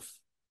ourselves.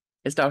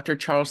 As Dr.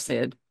 Charles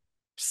said,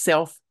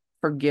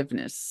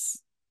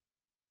 self-forgiveness,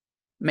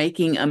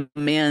 making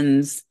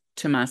amends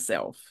to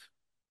myself.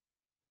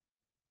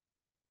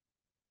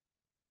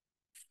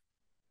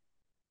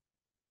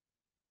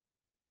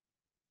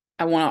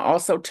 I want to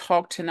also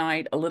talk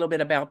tonight a little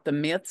bit about the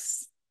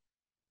myths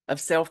of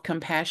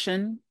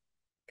self-compassion,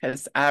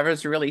 because I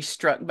was really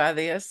struck by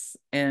this,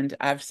 and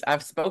I've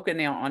spoken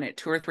now on it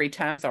 2 or 3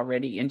 times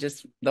already in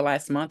just the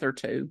last month or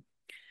two,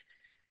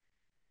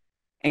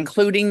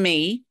 including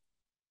me.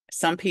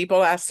 Some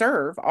people I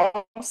serve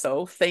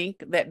also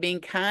think that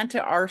being kind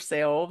to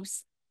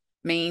ourselves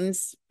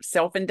means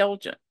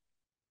self-indulgent,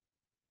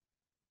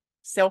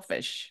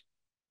 selfish.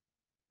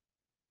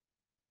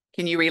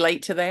 Can you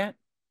relate to that?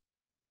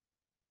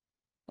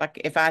 Like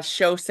if I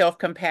show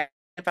self-compassion,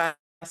 if I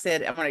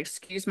said, I'm going to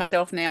excuse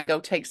myself now, go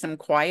take some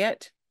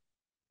quiet,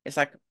 it's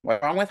like,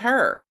 what's wrong with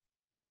her?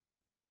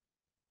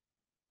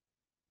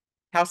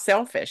 How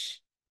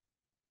selfish.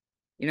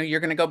 You know,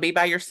 you're going to go be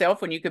by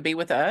yourself when you could be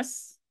with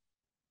us?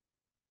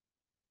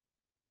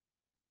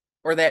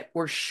 Or that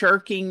we're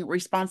shirking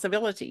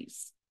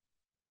responsibilities.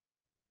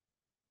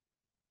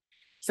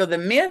 So the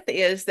myth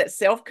is that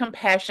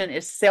self-compassion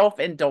is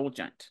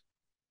self-indulgent,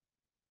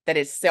 that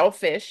it's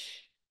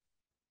selfish,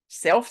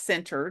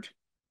 self-centered.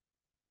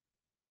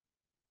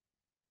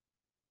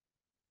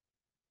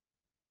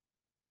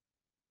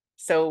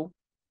 So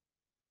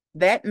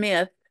that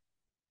myth,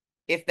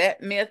 if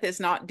that myth is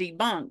not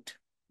debunked,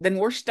 then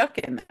we're stuck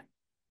in that.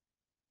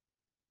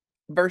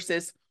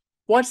 Versus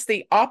what's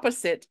the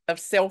opposite of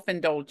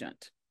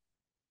self-indulgent?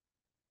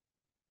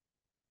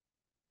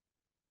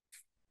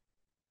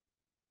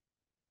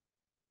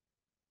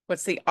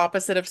 What's the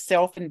opposite of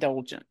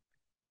self-indulgent?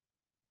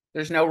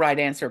 There's no right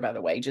answer, by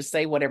the way. Just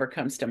say whatever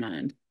comes to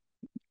mind.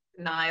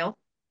 Denial.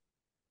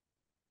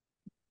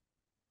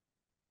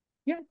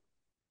 Yeah.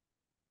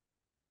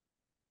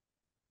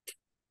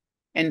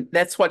 And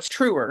that's what's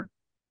truer.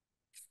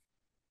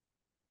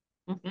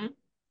 Mm-hmm.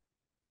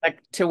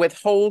 Like to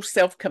withhold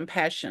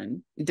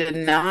self-compassion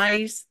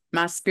denies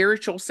my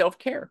spiritual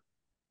self-care.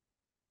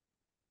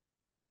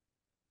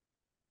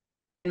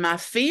 And my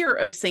fear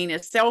of seen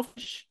as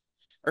selfish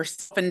or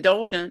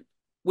self-indulgent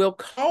will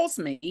cause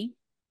me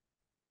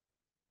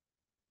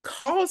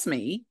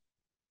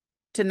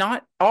to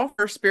not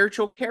offer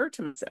spiritual care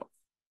to myself,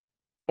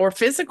 or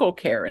physical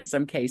care in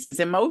some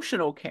cases,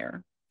 emotional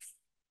care.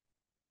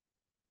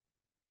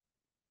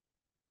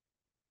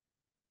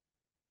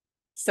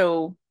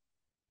 So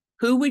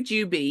who would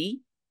you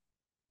be,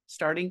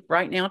 starting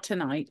right now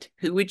tonight,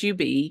 who would you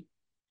be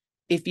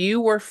if you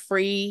were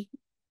free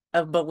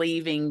of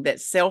believing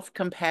that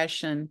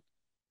self-compassion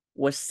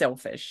was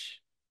selfish?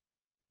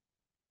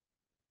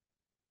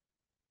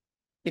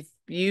 If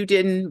you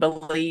didn't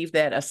believe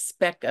that a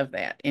speck of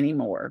that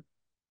anymore,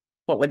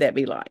 what would that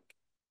be like?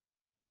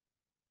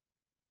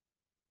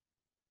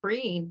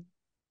 Freeing.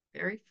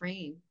 Very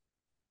freeing.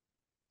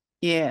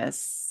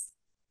 Yes.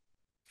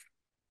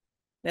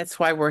 That's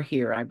why we're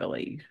here, I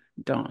believe,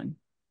 Dawn.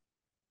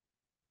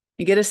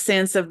 You get a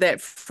sense of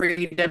that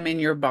freedom in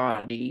your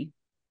body,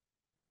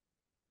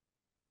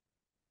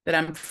 that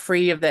I'm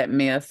free of that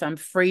myth. I'm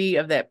free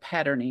of that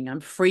patterning.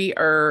 I'm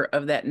freer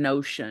of that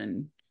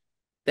notion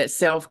that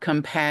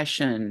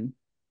self-compassion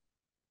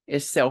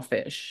is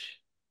selfish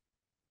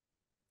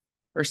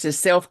versus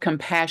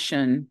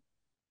self-compassion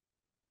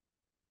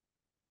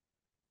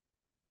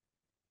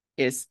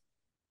is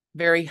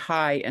very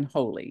high and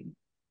holy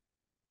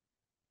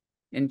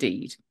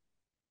indeed.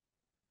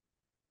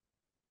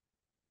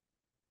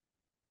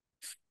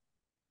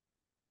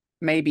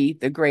 Maybe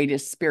the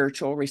greatest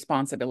spiritual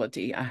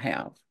responsibility I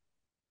have.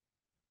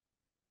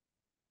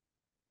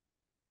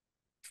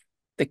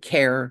 The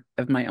care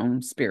of my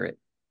own spirit.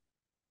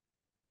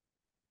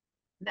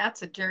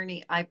 That's a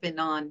journey I've been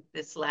on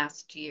this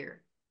last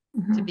year,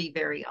 Mm-hmm. to be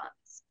very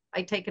honest.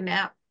 I take a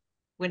nap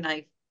when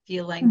I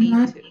feel I Mm-hmm.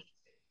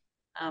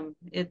 need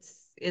to.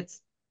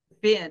 It's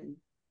been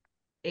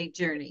a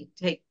journey.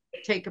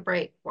 Take a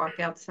break, walk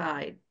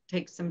outside,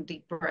 take some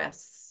deep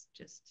breaths.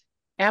 Just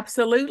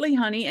Absolutely,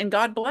 honey. And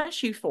God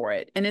bless you for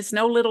it. And it's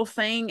no little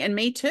thing. And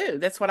me too.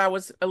 That's what I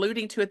was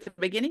alluding to at the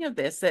beginning of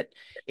this, that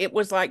it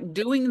was like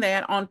doing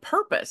that on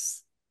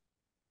purpose,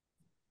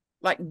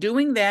 like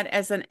doing that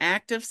as an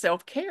act of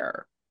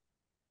self-care.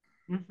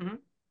 mm-hmm.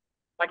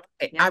 Like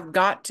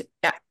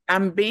Yeah.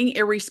 I'm being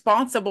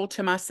irresponsible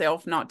to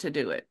myself not to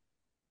do it.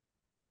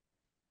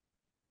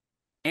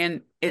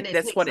 And it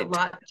that's takes what a it,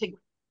 lot to,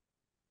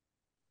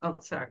 oh,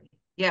 sorry.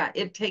 Yeah,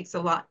 it takes a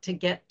lot to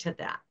get to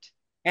that.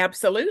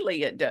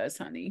 absolutely it does,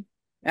 honey.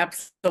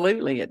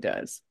 Absolutely it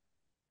does.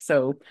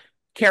 So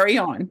carry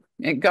on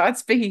and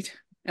Godspeed.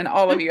 And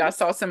all of you, I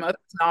saw some others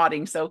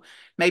nodding. So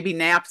maybe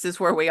naps is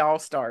where we all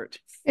start.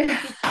 a,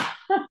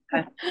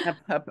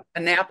 a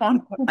nap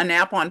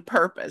on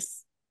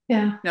purpose.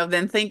 Yeah. Now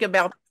then think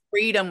about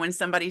freedom when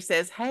somebody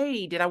says,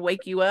 hey, did I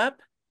wake you up?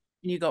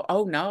 And you go,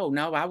 oh no,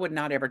 I would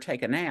not ever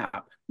take a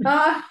nap.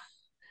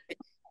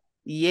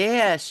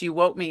 Yes, you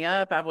woke me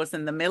up. I was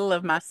in the middle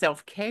of my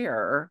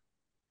self-care.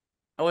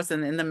 I was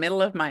in the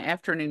middle of my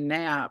afternoon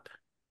nap.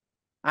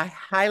 I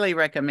highly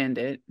recommend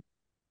it.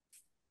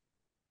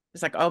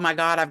 It's like, oh my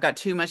God, I've got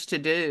too much to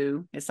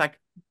do. It's like,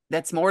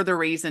 that's more the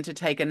reason to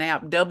take a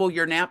nap. Double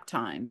your nap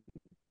time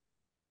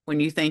when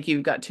you think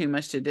you've got too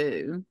much to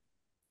do.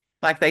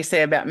 Like they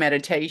say about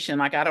meditation,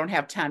 like I don't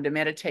have time to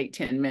meditate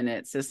 10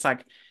 minutes. It's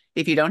like,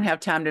 if you don't have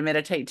time to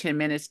meditate 10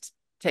 minutes,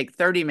 take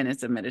 30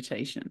 minutes of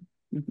meditation.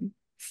 Mm-hmm.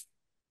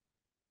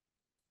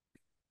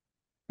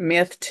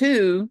 Myth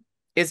 2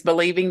 is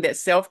believing that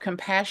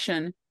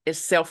self-compassion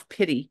is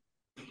self-pity.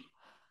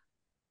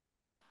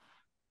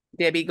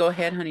 Debbie, go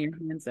ahead, honey, your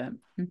hand's up.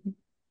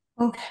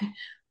 Mm-hmm. Okay.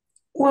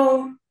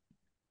 Well,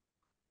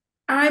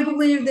 I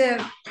believe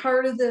that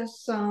part of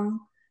this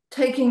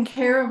taking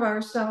care of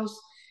ourselves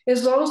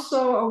is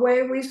also a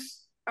way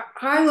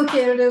I look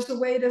at it as a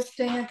way to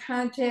stay in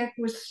contact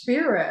with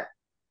spirit.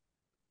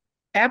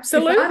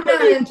 Absolutely. If I'm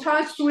not in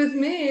touch with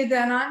me,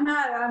 then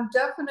I'm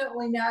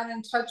definitely not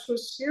in touch with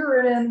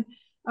spirit. And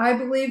I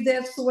believe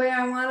that's the way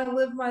I want to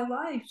live my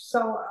life.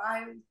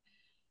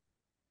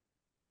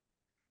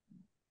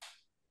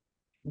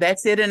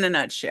 That's it in a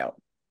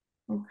nutshell.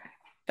 Okay.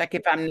 Like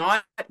if I'm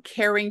not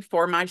caring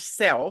for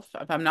myself,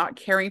 if I'm not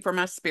caring for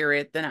my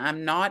spirit, then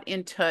I'm not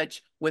in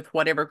touch with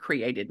whatever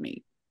created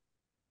me.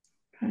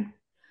 Okay.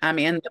 I'm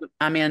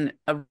in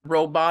a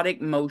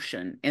robotic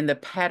motion, in the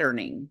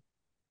patterning,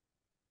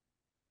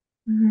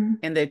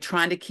 and they're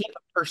trying to keep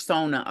a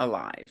persona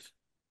alive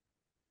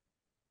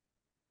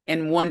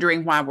and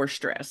wondering why we're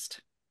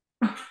stressed.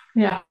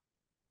 Yeah.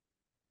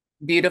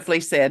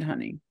 Beautifully said,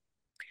 honey.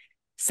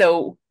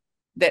 So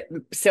that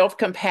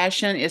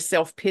self-compassion is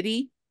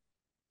self-pity.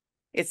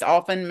 It's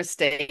often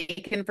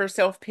mistaken for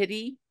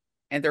self-pity,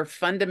 and they're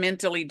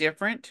fundamentally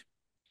different.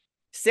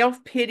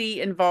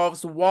 Self-pity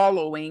involves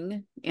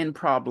wallowing in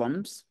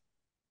problems,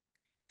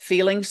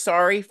 feeling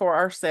sorry for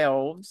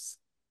ourselves,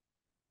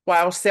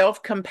 while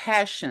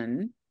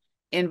self-compassion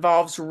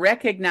involves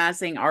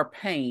recognizing our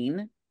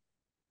pain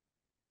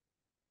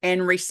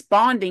and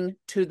responding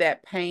to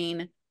that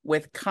pain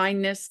with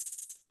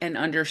kindness and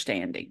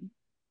understanding.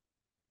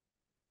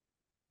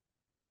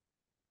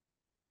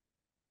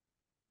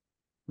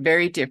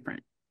 Very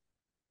different.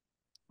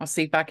 I'll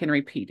see if I can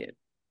repeat it.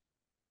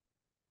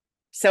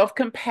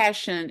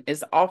 Self-compassion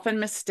is often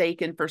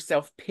mistaken for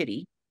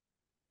self-pity,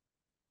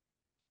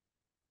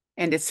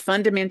 and it's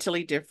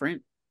fundamentally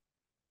different.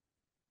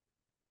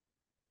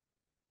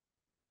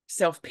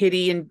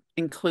 Self-pity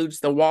includes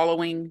the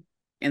wallowing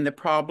in the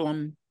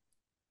problem,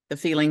 the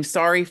feeling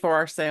sorry for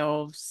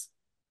ourselves,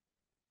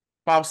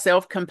 while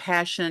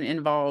self-compassion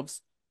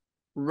involves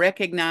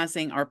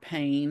recognizing our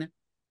pain,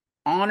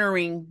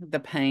 honoring the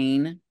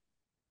pain,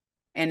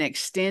 and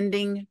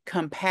extending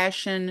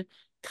compassion,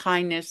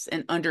 kindness,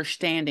 and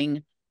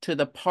understanding to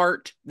the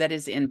part that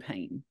is in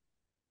pain.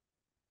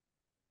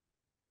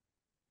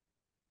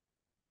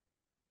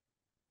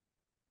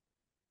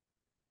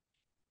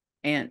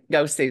 And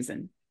go,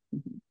 Susan.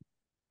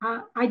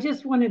 I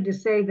just wanted to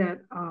say that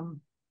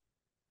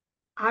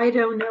I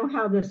don't know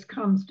how this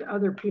comes to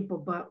other people,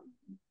 but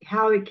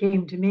how it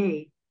came to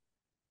me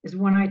is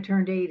when I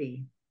turned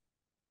 80.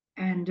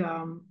 And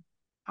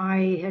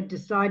I had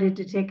decided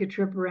to take a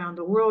trip around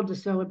the world to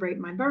celebrate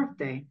my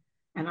birthday.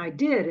 And I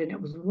did, and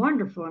it was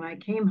wonderful. And I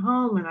came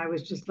home and I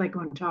was just like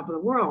on top of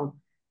the world.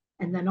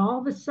 And then all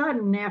of a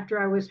sudden, after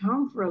I was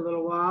home for a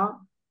little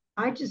while,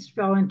 I just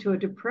fell into a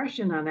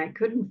depression and I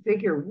couldn't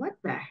figure what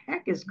the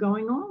heck is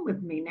going on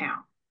with me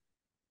now.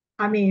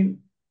 I mean,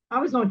 I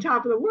was on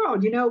top of the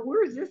world.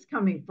 Where is this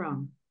coming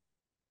from?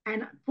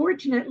 And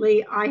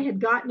fortunately, I had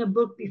gotten a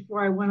book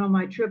before I went on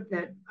my trip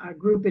that a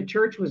group at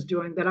church was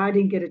doing, but I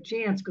didn't get a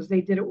chance because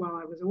they did it while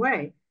I was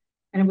away.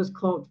 And it was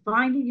called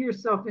Finding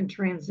Yourself in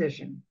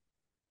Transition.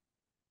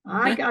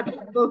 I got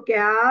the book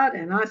out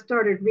and I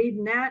started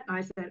reading that. And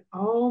I said,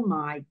 oh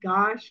my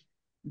gosh,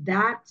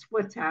 that's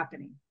what's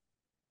happening.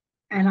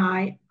 And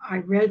I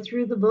read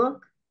through the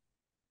book.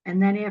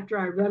 And then after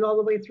I read all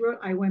the way through it,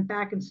 I went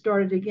back and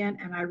started again.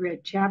 And I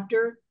read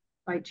chapter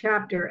by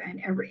chapter. And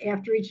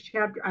after each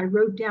chapter, I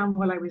wrote down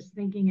what I was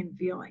thinking and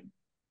feeling.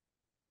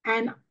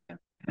 And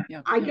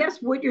I guess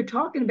what you're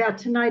talking about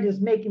tonight is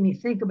making me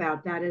think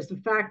about that, is the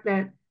fact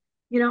that,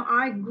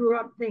 I grew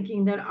up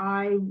thinking that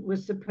I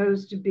was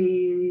supposed to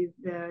be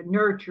the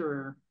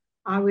nurturer.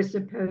 I was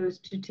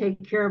supposed to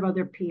take care of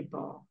other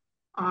people.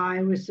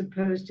 I was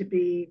supposed to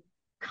be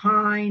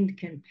kind,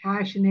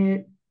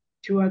 compassionate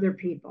to other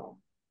people.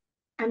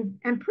 And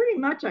pretty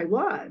much I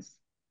was.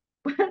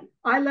 But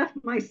I left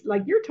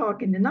like you're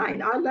talking tonight,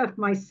 I left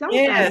myself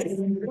out of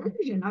the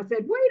equation. I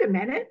said, wait a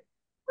minute,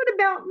 what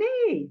about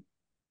me?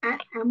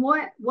 And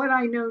what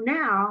I know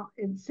now,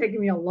 it's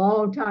taken me a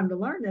long time to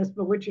learn this,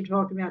 but what you're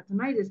talking about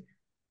tonight is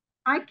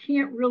I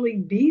can't really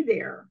be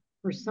there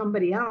for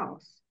somebody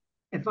else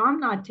if I'm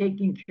not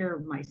taking care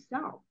of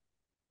myself,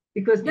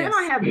 because then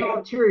I have an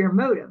ulterior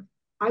motive.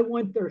 I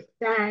want their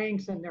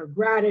thanks and their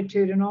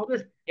gratitude and all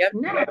this.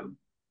 No,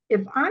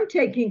 if I'm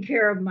taking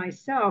care of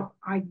myself,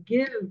 I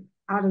give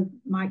out of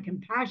my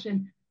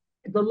compassion,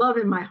 the love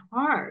in my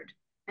heart,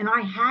 and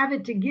I have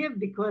it to give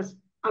because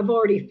I've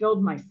already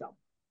filled myself.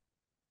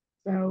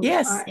 So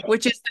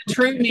which is the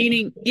true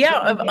meaning,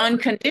 of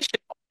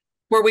unconditional,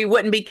 where we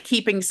wouldn't be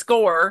keeping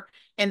score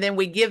and then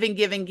we give and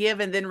give and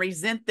give and then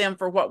resent them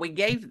for what we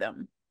gave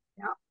them.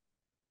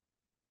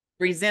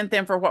 resent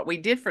them for what we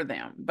did for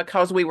them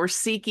because we were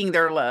seeking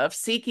their love,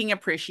 seeking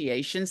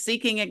appreciation,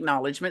 seeking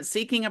acknowledgement,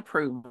 seeking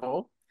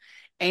approval,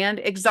 and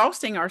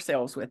exhausting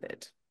ourselves with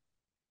it.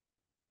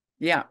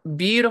 Yeah,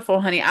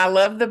 beautiful, honey. I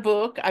love the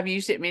book. I've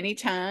used it many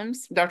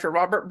times. Dr.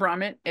 Robert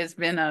Brummett has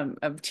been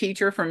a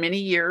teacher for many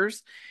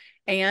years.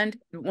 And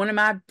one of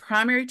my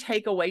primary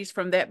takeaways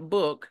from that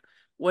book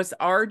was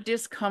our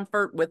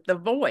discomfort with the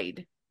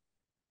void.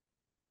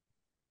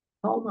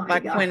 Oh my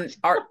Like gosh. when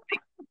our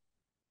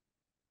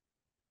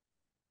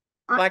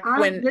like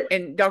when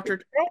and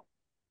Dr.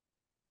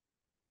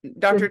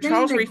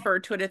 Charles that,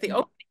 referred to it at the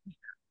opening,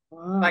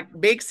 like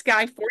Big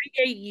Sky,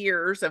 48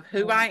 years of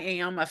who I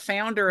am, a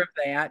founder of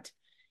that,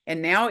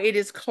 and now it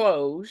is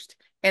closed,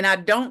 and I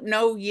don't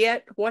know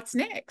yet what's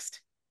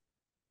next.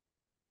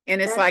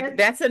 And it's like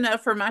that's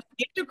enough for my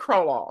skin to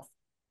crawl off.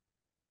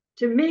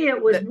 To me,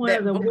 it was one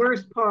of the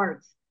worst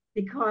parts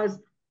because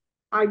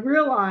I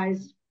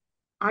realized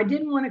I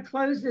didn't want to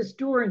close this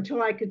door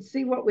until I could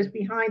see what was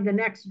behind the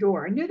next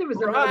door. I knew there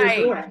was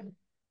another door,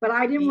 but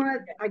I didn't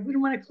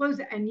want to close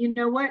it. And you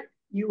know what?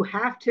 You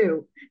have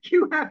to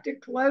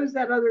close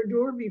that other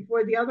door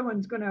before the other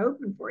one's going to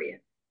open for you.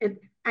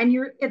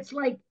 It's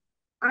like,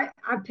 I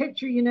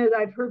picture, that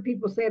I've heard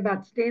people say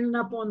about standing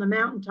up on the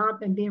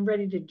mountaintop and being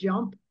ready to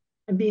jump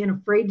and being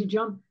afraid to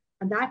jump.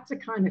 And that's the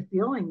kind of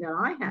feeling that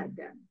I had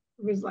then.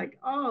 It was like,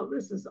 oh,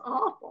 this is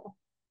awful.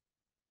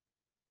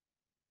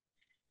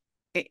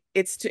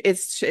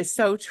 It's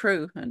so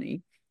true,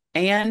 honey.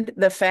 And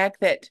the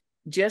fact that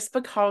just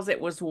because it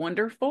was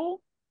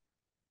wonderful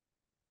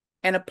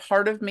and a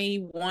part of me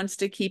wants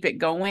to keep it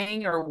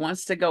going or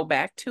wants to go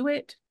back to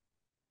it,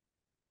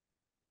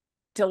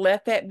 to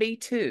let that be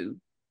too.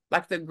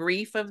 Like the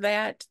grief of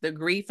that, the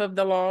grief of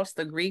the loss,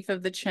 the grief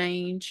of the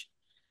change,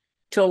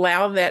 to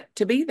allow that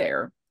to be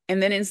there.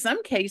 And then in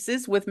some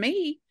cases with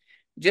me,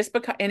 just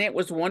because, and it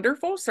was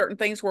wonderful, certain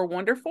things were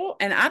wonderful,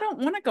 and I don't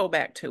want to go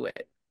back to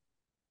it.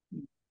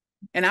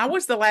 And I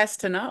was the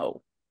last to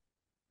know.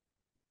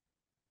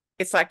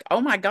 It's like,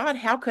 oh my God,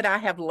 how could I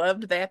have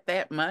loved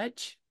that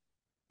much?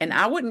 And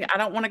I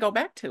don't want to go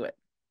back to it.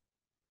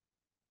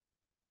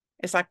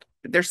 It's like,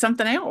 there's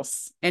something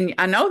else. And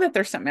I know that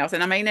there's something else.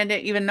 And I may not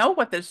even know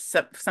what this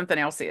something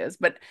else is,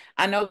 but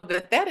I know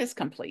that that is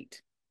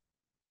complete.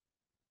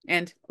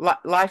 And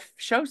life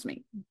shows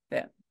me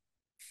that.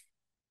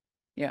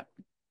 Yeah.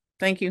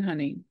 Thank you,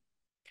 honey.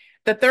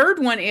 The third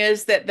one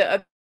is that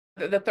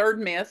the third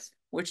myth,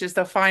 which is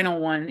the final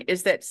one,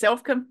 is that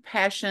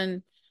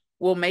self-compassion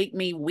will make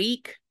me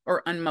weak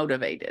or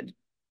unmotivated.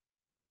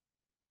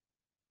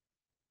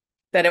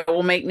 That it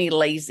will make me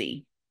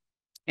lazy.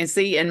 And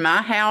see, in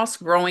my house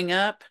growing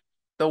up,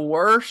 the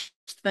worst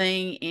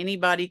thing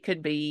anybody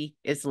could be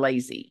is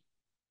lazy.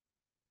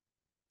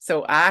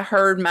 So I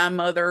heard my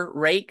mother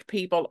rake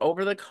people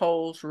over the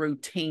coals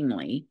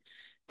routinely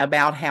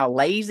about how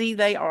lazy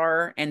they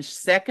are. And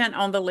second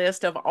on the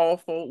list of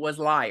awful was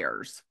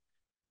liars.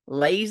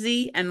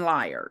 Lazy and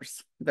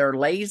liars. They're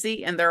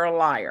lazy and they're a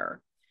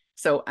liar.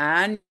 So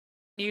I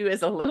knew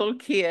as a little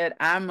kid,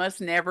 I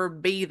must never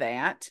be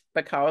that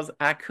because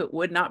I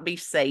would not be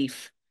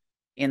safe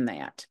in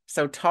that.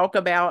 So talk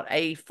about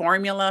a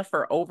formula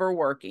for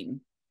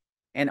overworking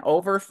and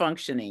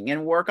overfunctioning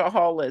and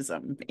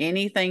workaholism,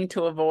 anything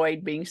to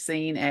avoid being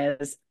seen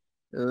as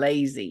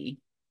lazy.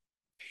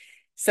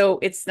 So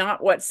it's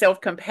not what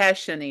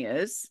self-compassion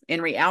is.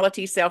 In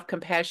reality,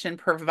 self-compassion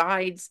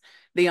provides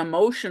the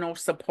emotional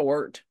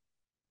support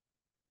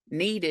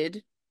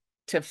needed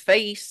to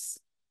face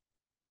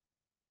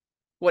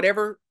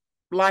whatever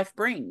life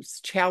brings,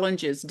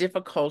 challenges,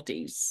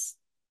 difficulties,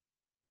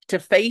 to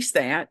face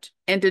that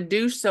and to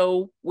do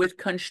so with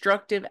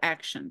constructive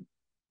action.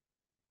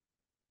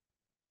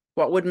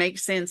 What would make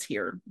sense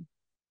here?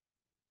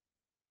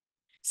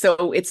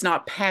 So it's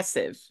not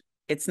passive.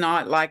 It's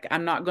not like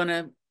I'm not going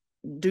to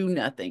do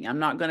nothing. I'm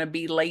not going to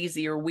be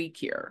lazy or weak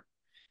here.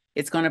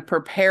 It's going to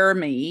prepare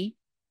me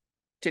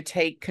to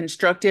take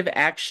constructive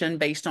action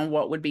based on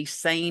what would be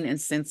sane and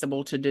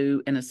sensible to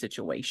do in a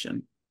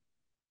situation.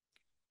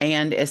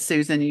 And as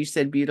Susan, you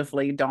said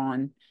beautifully,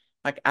 Dawn,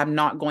 like I'm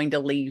not going to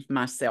leave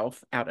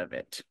myself out of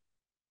it.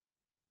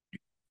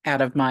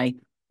 Out of my,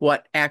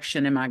 what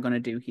action am I going to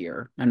do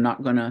here? I'm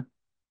not going to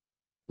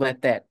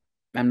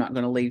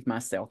leave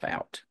myself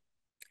out.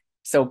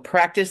 So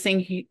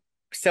practicing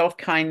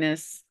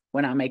self-kindness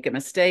when I make a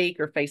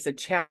mistake or face a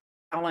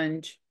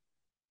challenge,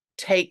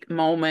 take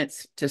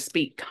moments to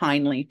speak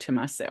kindly to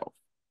myself,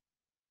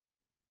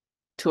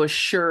 to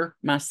assure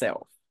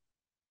myself,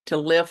 to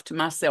lift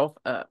myself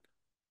up,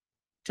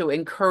 to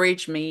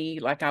encourage me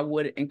like I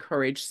would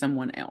encourage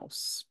someone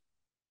else,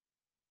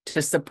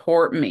 to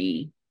support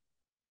me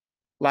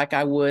like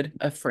I would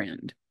a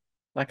friend,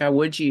 like I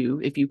would you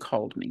if you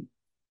called me,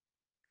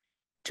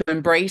 to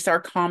embrace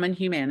our common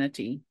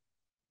humanity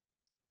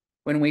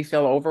when we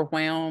feel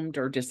overwhelmed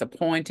or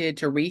disappointed,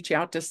 to reach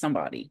out to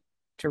somebody,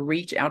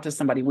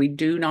 We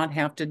do not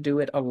have to do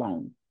it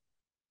alone.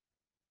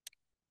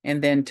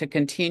 And then to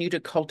continue to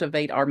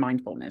cultivate our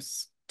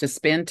mindfulness, to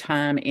spend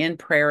time in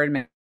prayer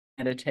and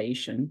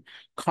meditation,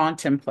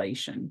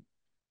 contemplation,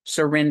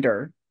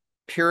 surrender,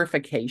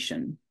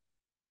 purification,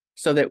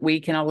 so that we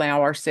can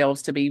allow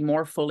ourselves to be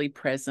more fully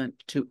present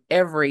to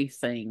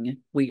everything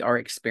we are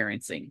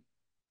experiencing.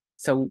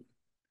 So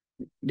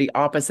the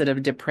opposite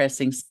of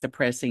depressing,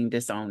 suppressing,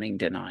 disowning,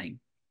 denying.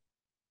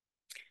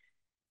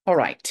 All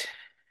right.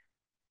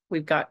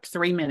 We've got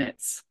 3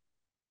 minutes.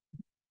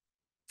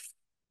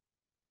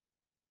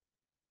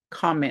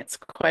 Comments,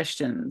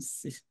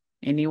 questions,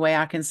 any way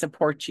I can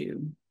support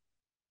you?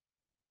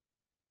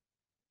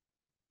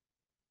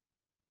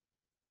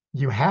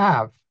 You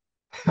have.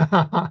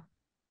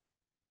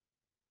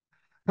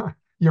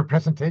 Your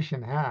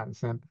presentation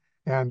has,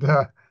 and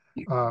uh,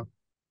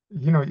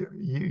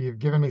 you've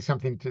given me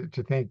something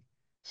to think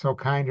so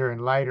kinder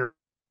and lighter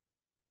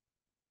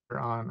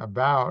on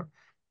about.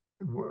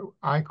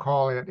 I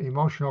call it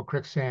emotional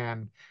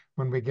quicksand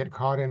when we get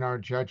caught in our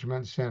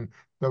judgments and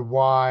the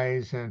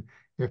whys and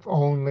if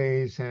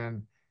onlys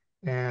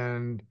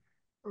and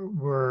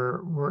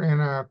we're in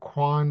a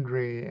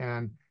quandary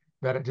and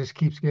that it just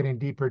keeps getting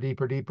deeper,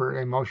 deeper, deeper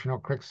emotional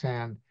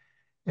quicksand.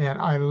 And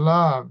I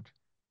loved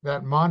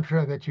that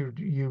mantra that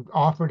you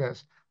offered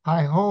us.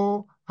 Hi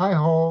ho,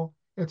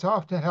 it's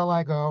off to hell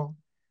I go.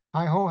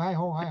 Hi ho, hi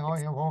ho, hi ho,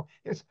 hi ho,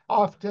 it's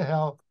off to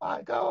hell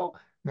I go.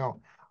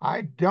 No,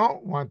 I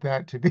don't want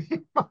that to be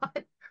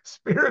my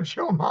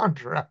spiritual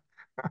mantra.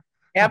 I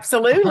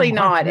Absolutely want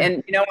not. to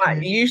And, I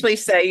be, usually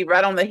say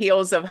right on the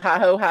heels of hi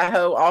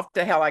ho, off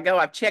to hell I go.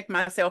 I've checked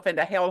myself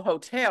into Hell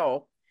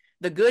Hotel.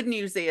 The good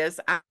news is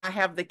I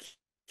have the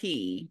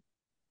key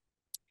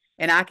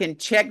and I can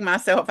check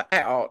myself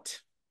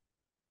out.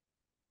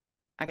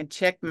 I can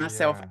check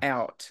myself yes,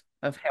 out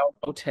of Hell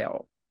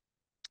Hotel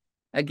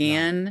yeah.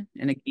 again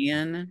and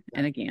again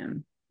and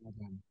again.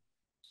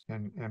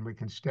 And we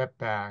can step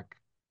back,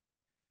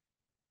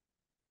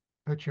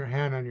 put your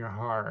hand on your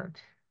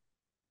heart,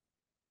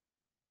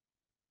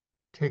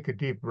 take a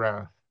deep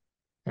breath,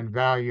 and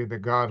value the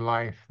God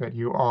life that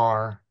you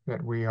are,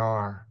 that we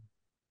are,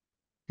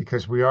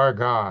 because we are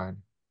God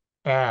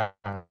as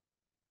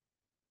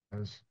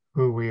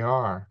who we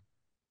are.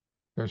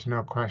 There's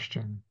no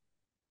question.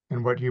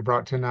 And what you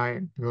brought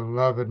tonight,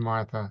 beloved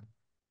Martha,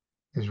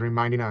 is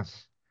reminding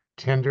us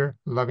tender,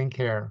 loving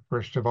care,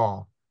 first of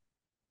all,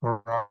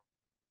 for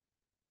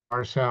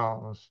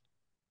ourselves.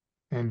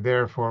 And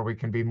therefore, we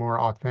can be more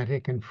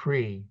authentic and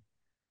free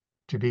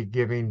to be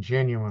giving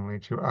genuinely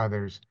to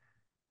others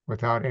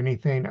without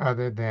anything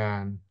other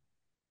than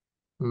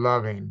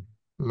loving,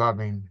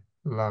 loving,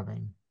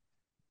 loving.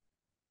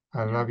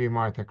 I love you,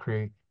 Martha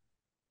Creek.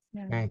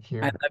 Yeah. Thank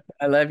you.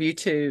 I love you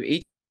too.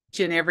 Each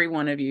and every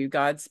one of you.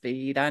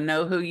 Godspeed. I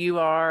know who you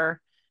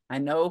are. I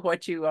know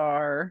what you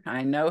are.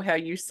 I know how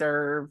you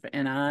serve.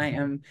 And I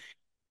am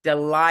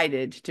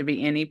delighted to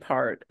be any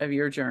part of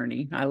your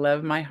journey. I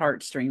love my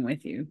heartstring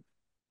with you.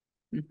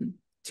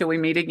 Till we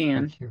meet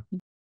again. Thank you.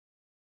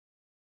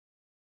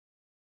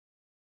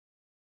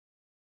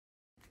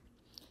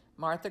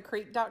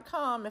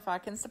 marthacreek.com if I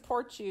can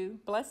support you.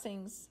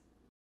 Blessings.